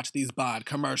I can watch these bod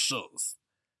commercials.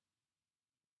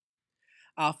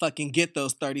 I'll fucking get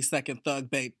those 30-second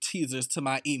thug bait teasers to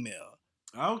my email.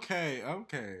 Okay. I'll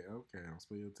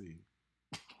spill your tea.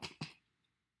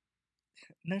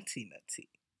 Nutty.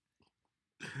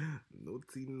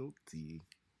 Naughty.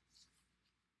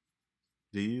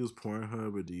 Do you use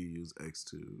Pornhub or do you use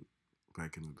Xtube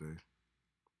back in the day?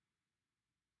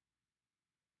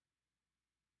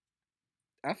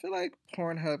 I feel like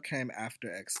Pornhub came after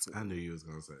Xtube. I knew you was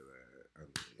gonna say that.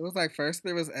 It was like first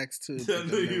there was Xtube, I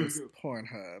and knew then there you was was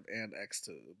Pornhub and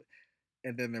Xtube,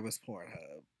 and then there was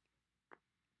Pornhub.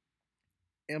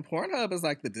 And Pornhub is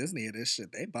like the Disney of this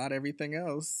shit. They bought everything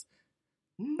else.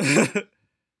 What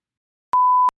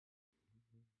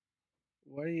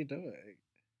are you doing?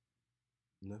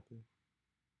 Nothing.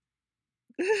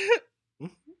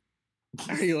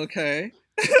 Are you okay?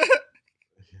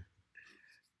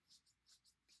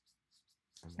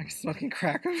 Are you smoking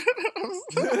crack?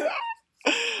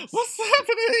 What's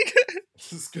happening?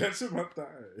 Scratching my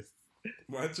thighs.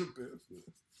 Mind your business.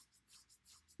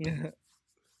 Yeah.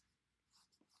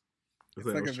 It's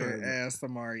like a very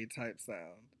ASMR ASMR type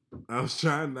sound. I was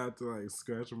trying not to like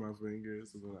scratch with my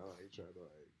fingers, and then I like try to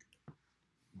like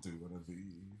do one of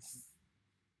these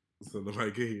so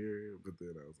nobody could hear it. But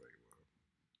then I was like, well,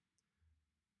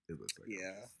 it looks like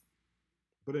yeah.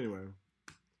 But anyway,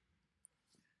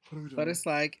 what are we doing? But it's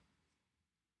like,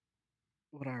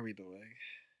 what are we doing?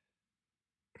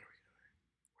 Where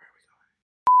are we going?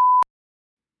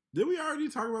 Did we already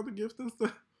talk about the gift and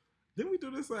stuff? Didn't we do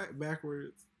this like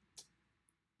backwards?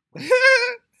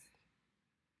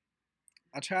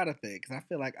 I try to think because I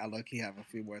feel like I low-key have a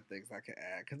few more things I can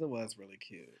add because it was really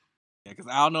cute. Yeah, because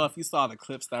I don't know if you saw the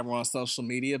clips that were on social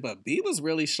media, but B was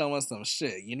really showing some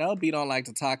shit. You know, B don't like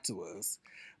to talk to us,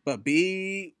 but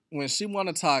B, when she want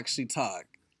to talk, she talk.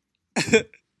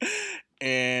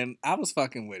 And I was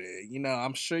fucking with it. You know,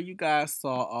 I'm sure you guys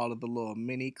saw all of the little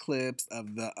mini clips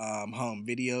of the home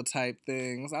video type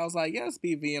things. I was like, yes,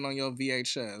 BVN on your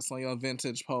VHS, on your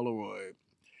vintage Polaroid.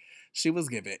 She was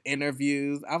giving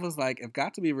interviews. I was like, if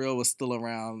Got to Be Real was still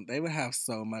around, they would have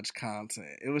so much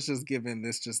content. It was just given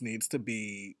this just needs to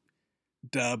be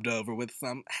dubbed over with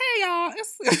some, hey y'all,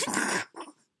 it's Hi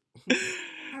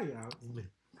y'all, it's me.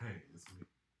 Hey, it's me.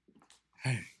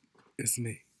 Hey, it's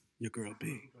me, your girl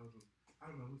B. I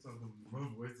don't know who's talking. My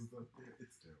voice is up there.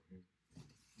 It's terrible.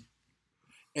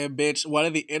 And bitch, one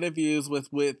of the interviews with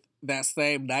that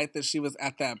same night that she was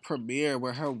at that premiere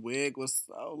where her wig was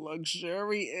so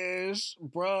luxury-ish.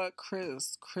 Bruh,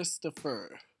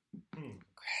 Christopher.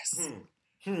 Chris.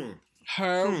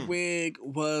 Her wig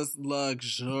was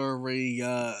luxurious.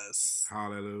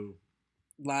 Hallelujah.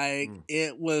 Like,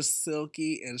 it was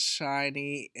silky and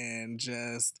shiny and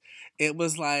just, it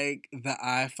was like the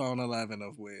iPhone 11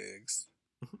 of wigs.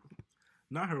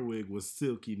 Not her wig was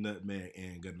silky nutmeg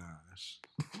and ganache.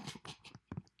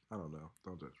 I don't know.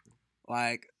 Don't judge me.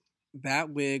 Like,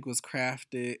 that wig was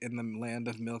crafted in the land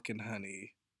of milk and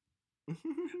honey.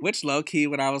 Which low-key,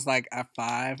 when I was like at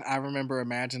 5, I remember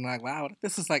imagining like, wow, what if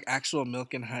this is like actual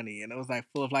milk and honey? And it was like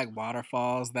full of like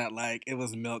waterfalls that like it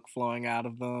was milk flowing out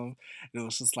of them. And it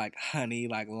was just like honey,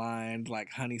 like lined,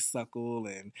 like honeysuckle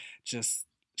and just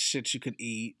shit you could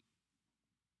eat.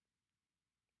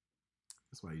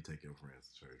 That's why you take your friends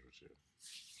to church with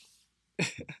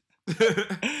you.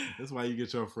 That's why you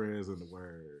get your friends in the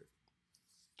word.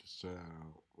 Just shout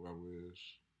out, I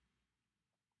wish.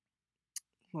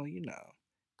 Well, you know.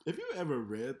 If you ever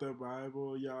read the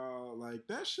Bible, y'all, like,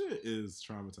 that shit is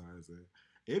traumatizing.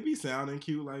 It be sounding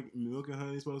cute, like milk and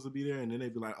honey supposed to be there, and then they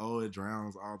be like, oh, it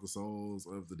drowns all the souls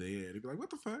of the dead. They'd be like,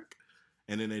 what the fuck?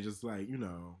 And then they just, like, you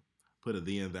know, put a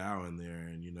thee and thou in there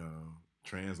and, you know,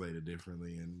 translate it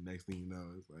differently, and next thing you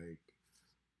know, it's like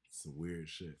some weird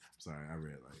shit. Sorry, I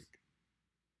read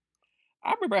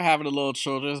I remember having a little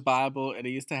children's Bible, and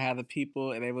it used to have the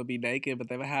people, and they would be naked, but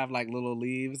they would have like little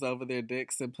leaves over their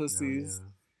dicks and pussies. Oh, yeah.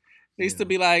 They used to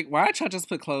be like, why don't y'all just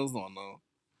put clothes on though?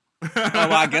 Oh,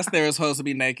 well, I guess they were supposed to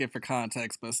be naked for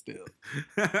context, but still.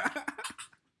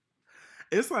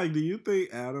 It's like, do you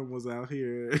think Adam was out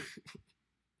here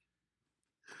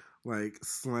like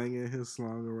slanging his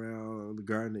song around the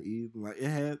Garden of Eden? Like,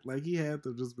 he had to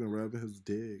have just been rubbing his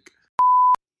dick.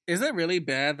 Is it really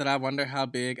bad that I wonder how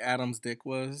big Adam's dick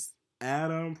was?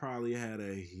 Adam probably had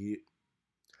a hit.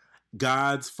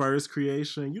 God's first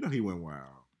creation. You know, he went wild.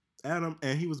 Adam,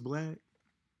 and he was black.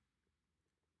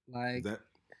 Like,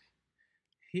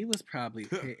 he was probably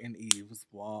hitting Eve's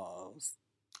walls.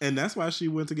 And that's why she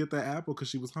went to get that apple, because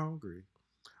she was hungry.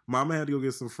 Mama had to go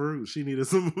get some fruit. She needed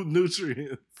some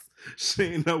nutrients. She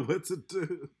didn't know what to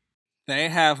do. They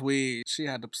have weed. She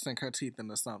had to sink her teeth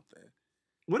into something.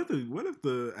 What if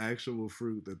the actual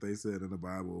fruit that they said in the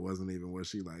Bible wasn't even what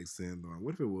she like sinned on?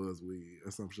 What if it was weed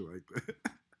or some shit like that?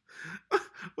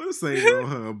 What if Satan on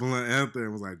her blunt out there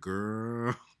and was like,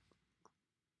 girl,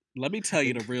 let me tell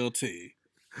you the real tea.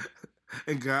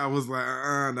 And God was like,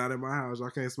 not in my house. Y'all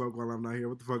can't smoke while I'm not here.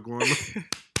 What the fuck going on?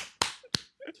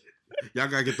 Y'all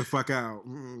gotta get the fuck out.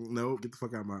 No, get the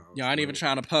fuck out of my house. Y'all ain't even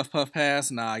trying to puff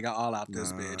pass. Nah, y'all all out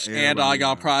this bitch. And everybody all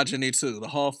y'all out. progeny too. The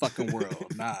whole fucking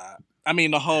world. Nah. I mean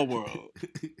the whole world.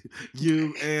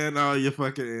 You and all your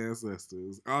fucking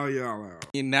ancestors. All y'all out.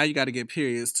 And now you gotta get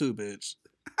periods too, bitch.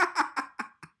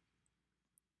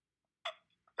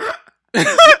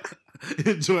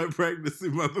 Enjoy pregnancy,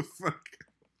 motherfucker.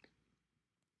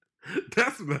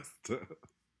 That's messed up.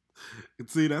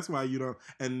 See, that's why you don't.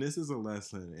 And this is a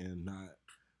lesson in not,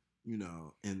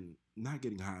 in not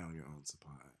getting high on your own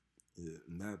supply.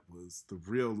 And that was the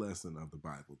real lesson of the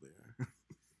Bible there.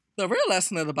 The real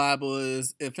lesson of the Bible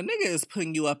is if a nigga is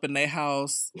putting you up in their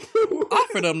house,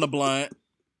 offer them the blunt.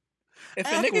 If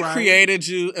a nigga created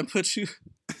you and put you,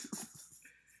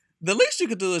 the least you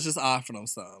could do is just offer them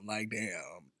some. Like,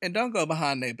 damn. And don't go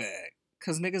behind their back.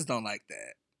 Because niggas don't like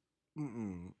that.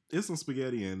 It's some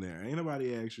spaghetti in there. Ain't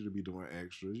nobody asked you to be doing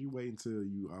extras. You wait until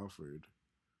you offered.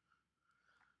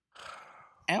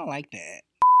 I don't like that.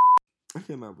 I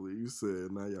cannot believe you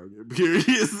said now y'all get periods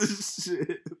and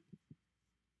shit.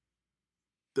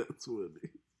 That's what it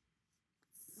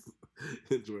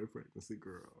is. Enjoy pregnancy,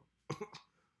 girl.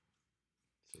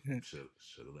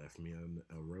 Should have left me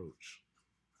a roach.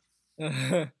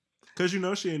 Cause she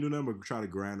ain't do nothing but try to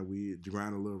grind a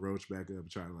little roach back up,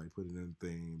 try to like put it in the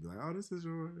thing, be like, oh, this is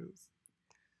yours.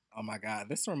 Oh my God,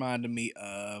 this reminded me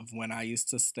of when I used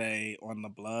to stay on the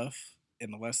Bluff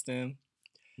in the West End,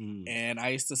 and I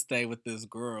used to stay with this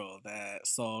girl that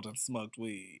sold and smoked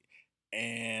weed,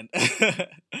 and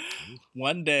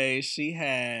one day she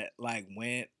had like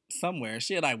went somewhere.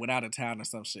 She had like went out of town or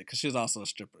some shit, cause she was also a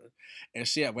stripper, and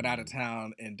she had went out of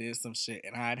town and did some shit,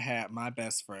 and I'd had my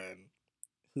best friend,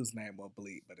 whose name won't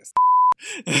bleed, but it's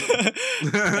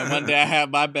and one day I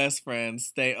had my best friend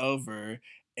stay over,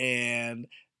 and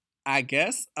I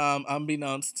guess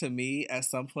unbeknownst to me, at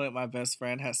some point my best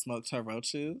friend had smoked her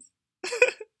roaches.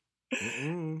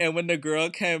 And when the girl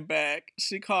came back,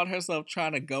 she called herself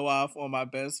trying to go off on my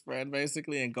best friend,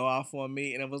 basically, and go off on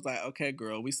me. And it was like, okay,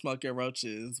 girl, we smoke your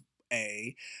roaches,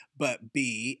 A. But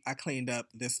B, I cleaned up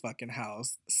this fucking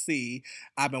house. C,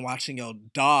 I've been watching your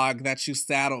dog that you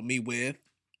saddled me with.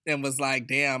 And was like,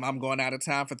 damn, I'm going out of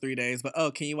town for 3 days. But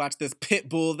can you watch this pit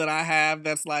bull that I have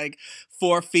that's like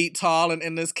 4 feet tall and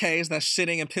in this cage that's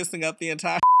shitting and pissing up the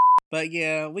entire. But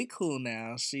yeah, we cool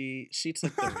now. She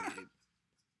took the lead.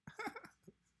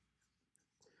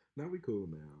 Now we cool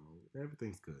now.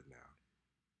 Everything's good now.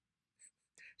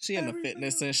 She in the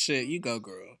fitness and shit. You go,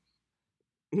 girl.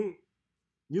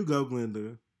 You go,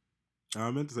 Glenda.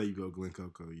 I meant to say you go, Glen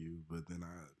Coco, you, but then I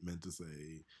meant to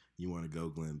say you want to go,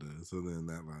 Glenda. So then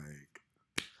that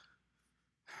like,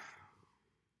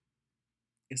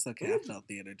 it's okay. I felt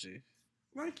the energy.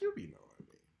 Like you be knowing me.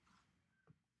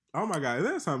 Oh my God,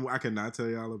 that's something I cannot tell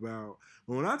y'all about.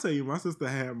 But when I tell you, my sister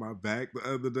had my back the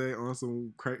other day on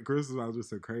some Christmas, I was just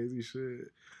some crazy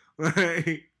shit.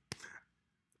 Like,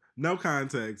 no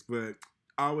context, but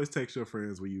always text your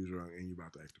friends when you drunk and you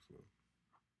about to act a fool.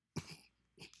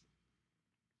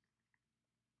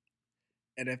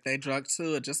 And if they drunk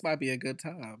too, it just might be a good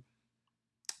time.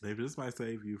 Maybe this might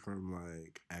save you from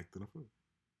like acting a fool.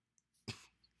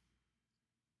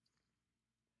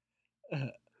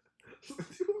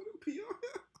 You want to pee on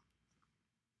him?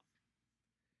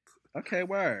 Okay,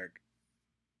 work.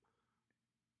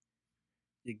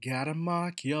 You gotta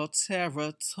mark your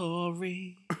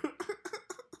territory.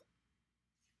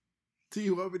 Do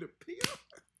you want me to pee on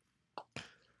him?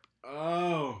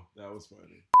 Oh, that was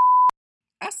funny.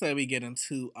 I said we get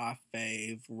into our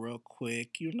fave real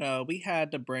quick. You know, we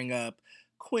had to bring up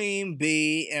Queen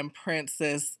B and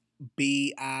Princess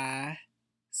B.I.C.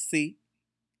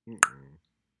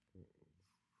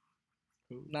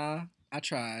 Nah, I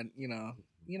tried. You know,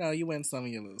 you win some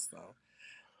and you lose some.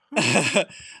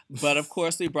 But of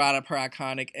course, we brought up her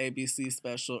iconic ABC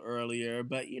special earlier.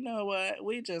 But you know what?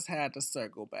 We just had to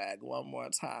circle back one more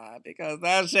time because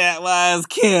that shit was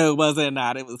cute, was it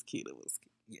not? It was cute. It was cute.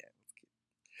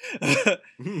 Yeah.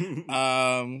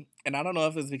 And I don't know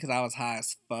if it's because I was high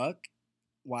as fuck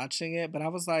watching it, but I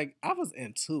was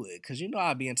into it because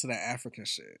I'd be into that African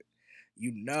shit.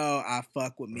 I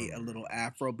fuck with me a little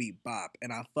Afrobeat bop,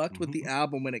 and I fucked with the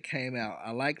album when it came out.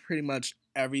 I like pretty much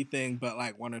everything but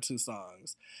like 1 or 2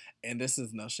 songs, and this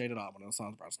is no shade at all. One of those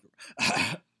songs,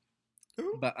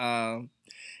 but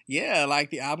yeah, like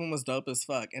the album was dope as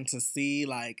fuck, and to see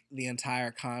like the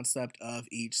entire concept of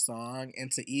each song,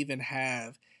 and to even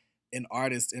have an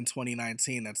artist in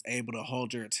 2019 that's able to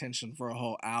hold your attention for a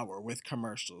whole hour with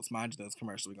commercials. Mind you, those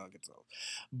commercials, we're going to get to those.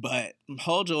 But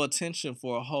hold your attention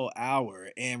for a whole hour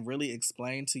and really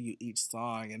explain to you each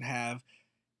song and have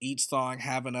each song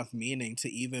have enough meaning to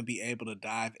even be able to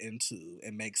dive into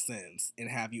and make sense and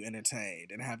have you entertained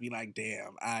and have you like,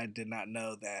 damn, I did not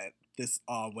know that this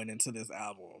all went into this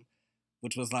album,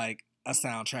 which was like a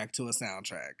soundtrack to a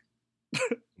soundtrack.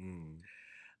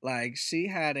 Like, she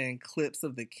had in clips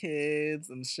of the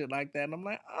kids and shit like that. And I'm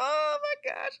like, oh my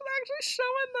gosh, they're actually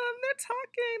showing them. They're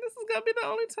talking. This is going to be the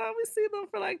only time we see them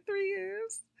for like 3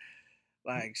 years.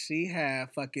 Like, she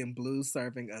had fucking Blue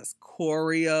serving us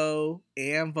choreo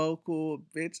and vocal.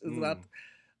 Bitch is about...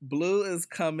 Blue is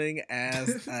coming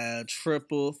as a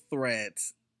triple threat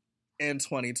in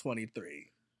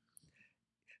 2023.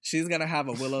 She's going to have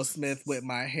a Willow Smith with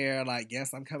my hair. Like,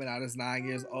 yes, I'm coming out as 9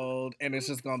 years old. And it's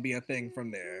just going to be a thing from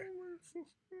there.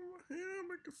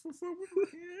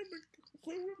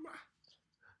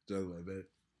 Just like that.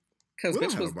 Because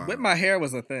bitch was with my hair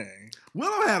was a thing.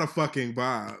 Willow had a fucking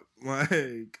bob.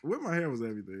 Like, with my hair was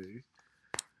everything.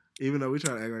 Even though we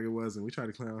tried to act like it wasn't. We tried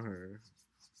to clown her.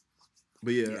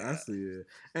 But yeah, I see it.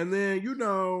 And then, you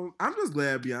know, I'm just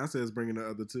glad Beyonce is bringing the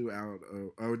other two out.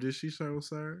 Or did she show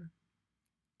Sir?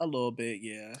 A little bit,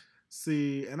 yeah.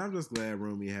 See, and I'm just glad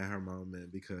Rumi had her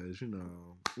moment because, you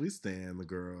know, we stand the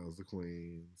girls, the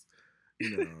queens.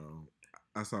 You know,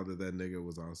 I saw that nigga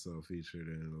was also featured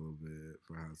in it a little bit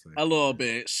for Hot Second. A little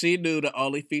bit. She knew to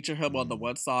only feature him on the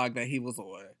one song that he was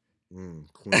on.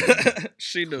 Queen.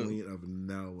 She knew. Queen of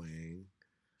knowing.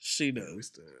 She knew. Yeah, we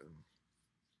stand.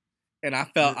 And I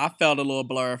felt a little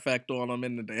blur effect on him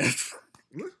in the dance.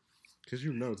 Because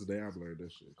you know today I blurred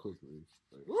that shit quickly.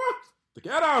 Like, the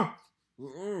ghetto!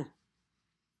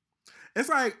 It's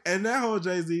like, and that whole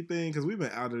Jay-Z thing, because we've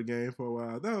been out of the game for a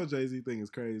while, that whole Jay-Z thing is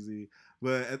crazy.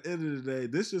 But at the end of the day,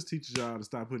 this just teaches y'all to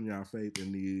stop putting y'all faith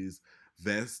in these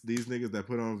vests, these niggas that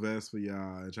put on vests for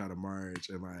y'all and try to march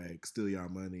and like steal y'all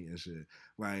money and shit.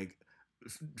 Like,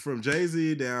 from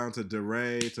Jay-Z down to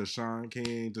DeRay to Sean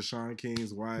King to Sean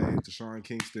King's wife to Sean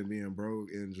Kingston being broke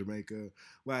in Jamaica,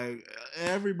 like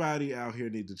everybody out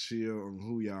here need to chill on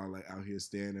who y'all like out here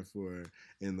standing for.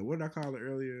 And what did I call it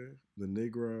earlier? The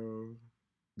Negro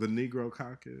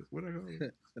Caucus. What did I call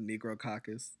it? The Negro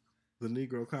Caucus. The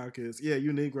Negro Caucus. Yeah,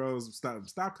 you Negroes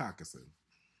stop caucusing.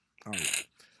 All right.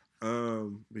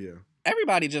 But yeah.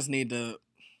 Everybody just need to.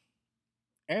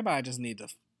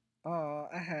 Oh,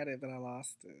 I had it, but I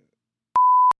lost it.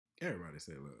 Everybody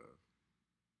say love.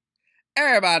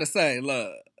 Everybody say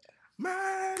love.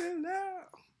 Mighty love.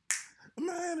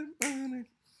 Mighty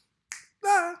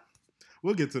love.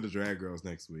 We'll get to the drag girls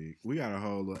next week. We got a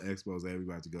whole little expose we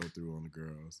about to go through on the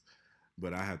girls.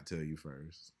 But I have to tell you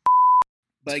first.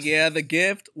 But yeah, the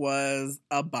gift was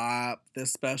a bop. The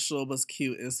special was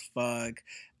cute as fuck.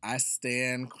 I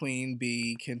stan Queen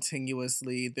Bee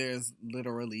continuously. There's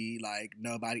literally like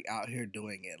nobody out here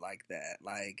doing it like that.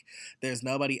 Like there's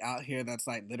nobody out here that's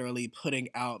like literally putting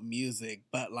out music,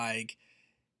 but like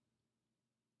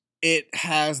it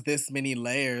has this many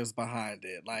layers behind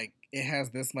it. Like it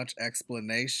has this much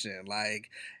explanation.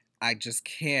 Like I just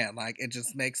can't. Like it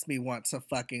just makes me want to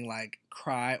fucking like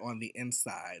cry on the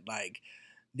inside. Like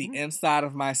the inside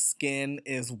of my skin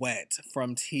is wet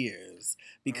from tears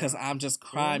because I'm just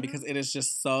crying because it is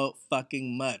just so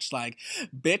fucking much. Like,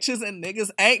 bitches and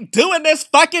niggas ain't doing this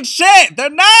fucking shit. They're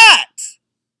not.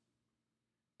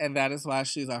 And that is why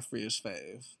she's our freest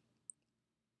fave.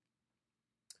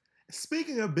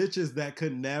 Speaking of bitches that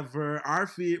could never, our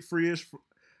freest,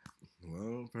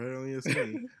 well, apparently it's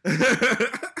me.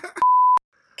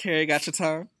 Carrie, got your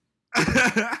tongue?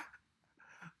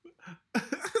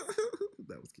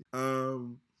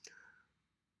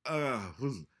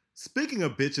 Speaking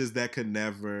of bitches that could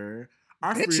never,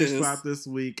 our bitches. freest flop this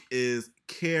week is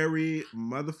Carrie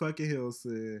motherfucking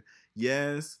Hilson.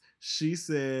 Yes, she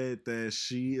said that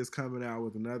she is coming out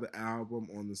with another album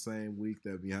on the same week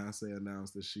that Beyonce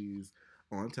announced that she's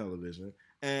on television.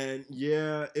 And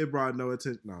yeah, it brought no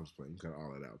attention. No, I'm just playing. Cut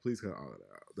all it out. Please cut all it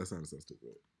out. That sounded so stupid.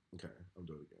 Okay, I'm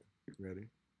doing it again. Ready?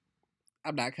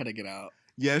 I'm not cutting it out.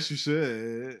 Yes, you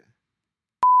should.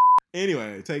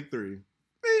 Anyway, take 3.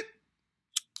 Beep.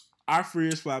 Our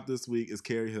freest flop this week is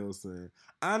Carrie Hilson.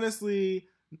 Honestly,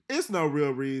 it's no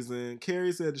real reason.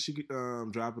 Carrie said that she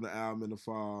dropping the album in the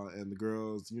fall, and the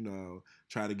girls, you know,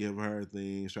 try to give her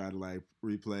things, try to like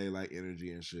replay like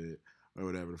Energy and shit or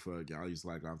whatever the fuck y'all used to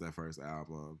like off that first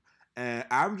album. And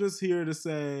I'm just here to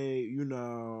say, you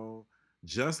know,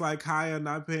 just like Kaya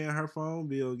not paying her phone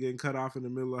bill, getting cut off in the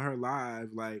middle of her live,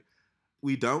 like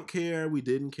we don't care, we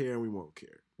didn't care, and we won't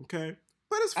care. Okay?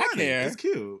 But it's I funny. care. It's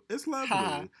cute. It's lovely.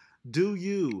 Ha. Do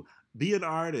you. Be an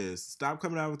artist. Stop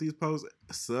coming out with these posts,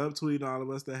 subtweeting all of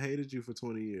us that hated you for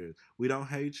 20 years. We don't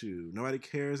hate you. Nobody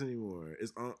cares anymore.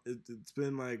 It's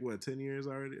been like, what, 10 years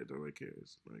already? Nobody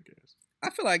cares. Nobody cares. I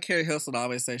feel like Carrie Hilson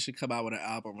always says she come out with an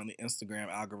album when the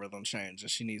Instagram algorithm changes.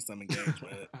 She needs some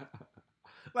engagement.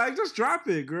 Like, just drop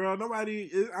it, girl. I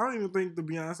don't even think the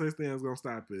Beyonce stand's gonna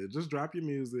stop it. Just drop your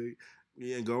music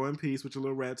and go in peace with your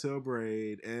little rat tail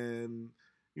braid and,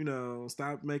 you know,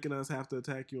 stop making us have to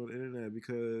attack you on the internet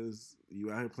because you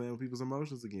out here playing with people's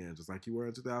emotions again, just like you were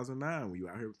in 2009 when you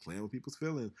out here playing with people's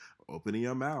feelings, opening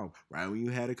your mouth, right when you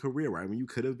had a career, right when you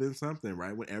could have been something,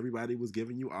 right when everybody was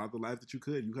giving you all the life that you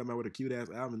could. You come out with a cute-ass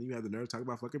album and you have the nerve to talk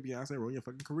about fucking Beyonce and ruin your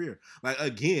fucking career. Like,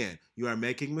 again, you are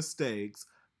making mistakes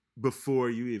before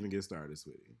you even get started,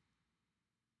 sweetie.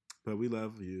 But we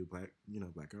love you, Black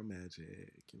Girl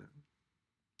Magic, you know.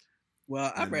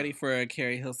 Well, I'm ready for a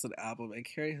Carrie Hilson album, and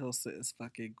Carrie Hilson is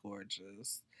fucking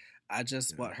gorgeous. I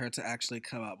just want her to actually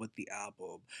come out with the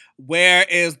album. Where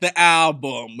is the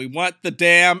album? We want the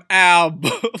damn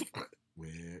album.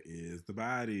 Where is the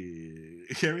body?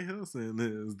 Carrie Hilson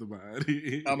is the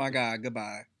body. Oh my God,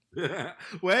 goodbye.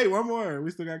 Wait, one more.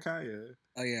 We still got Kaya.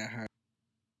 Oh yeah, her.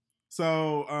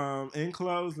 So, in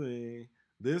closing,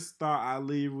 this thought I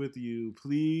leave with you.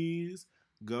 Please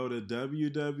go to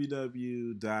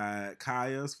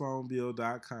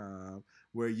www.kayasphonebill.com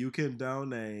where you can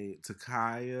donate to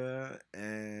Kaya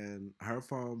and her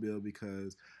phone bill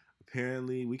because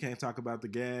apparently we can't talk about the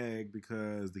gag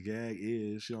because the gag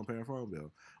is she don't pay her phone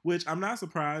bill. Which I'm not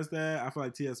surprised at. I feel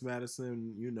like T.S.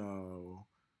 Madison, you know,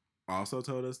 also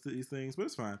told us these things, but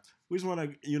it's fine. We just want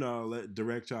to, you know,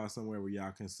 direct y'all somewhere where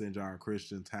y'all can send y'all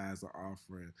Christian tithes or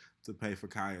offering to pay for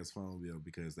Kaya's phone bill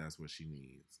because that's what she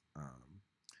needs.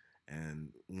 And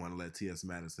want to let T.S.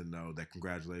 Madison know that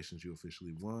congratulations, you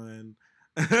officially won.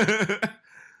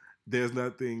 There's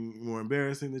nothing more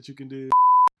embarrassing that you can do.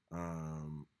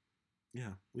 Yeah,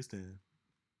 we stand.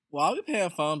 While we paying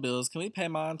phone bills, can we pay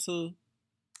mine too?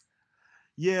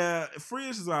 Yeah,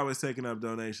 Freeish is always taking up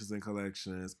donations and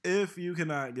collections. If you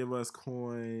cannot give us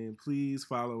coin, please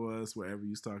follow us wherever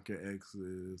you stalk your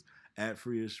exes at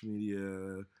Freeish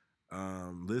Media.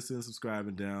 Listen, subscribe,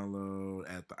 and download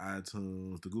at the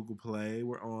iTunes, the Google Play.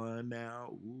 We're on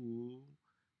now. Ooh,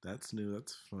 that's new.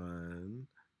 That's fun.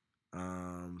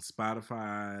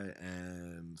 Spotify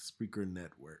and Spreaker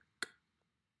Network.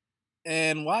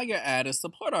 And while you're at it,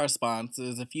 support our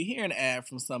sponsors. If you hear an ad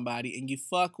from somebody and you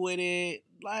fuck with it,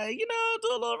 like, you know, do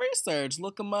a little research.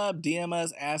 Look them up, DM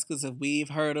us, ask us if we've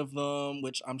heard of them,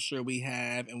 which I'm sure we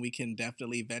have, and we can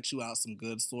definitely vet you out some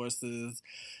good sources,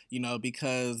 you know,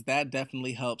 because that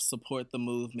definitely helps support the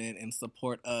movement and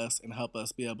support us and help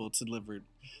us be able to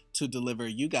deliver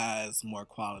you guys more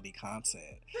quality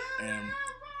content. And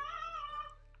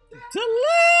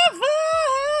deliver.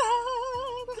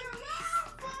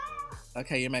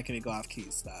 Okay, you're making me go off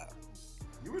key. Stop.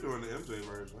 You were doing the MJ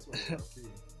version. That's why I went off key.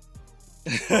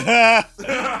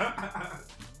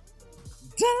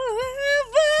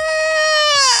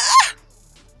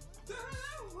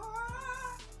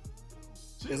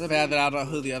 Is it bad that I don't know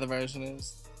who the other version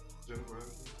is? Jennifer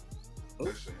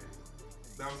Aniston.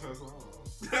 That was her song.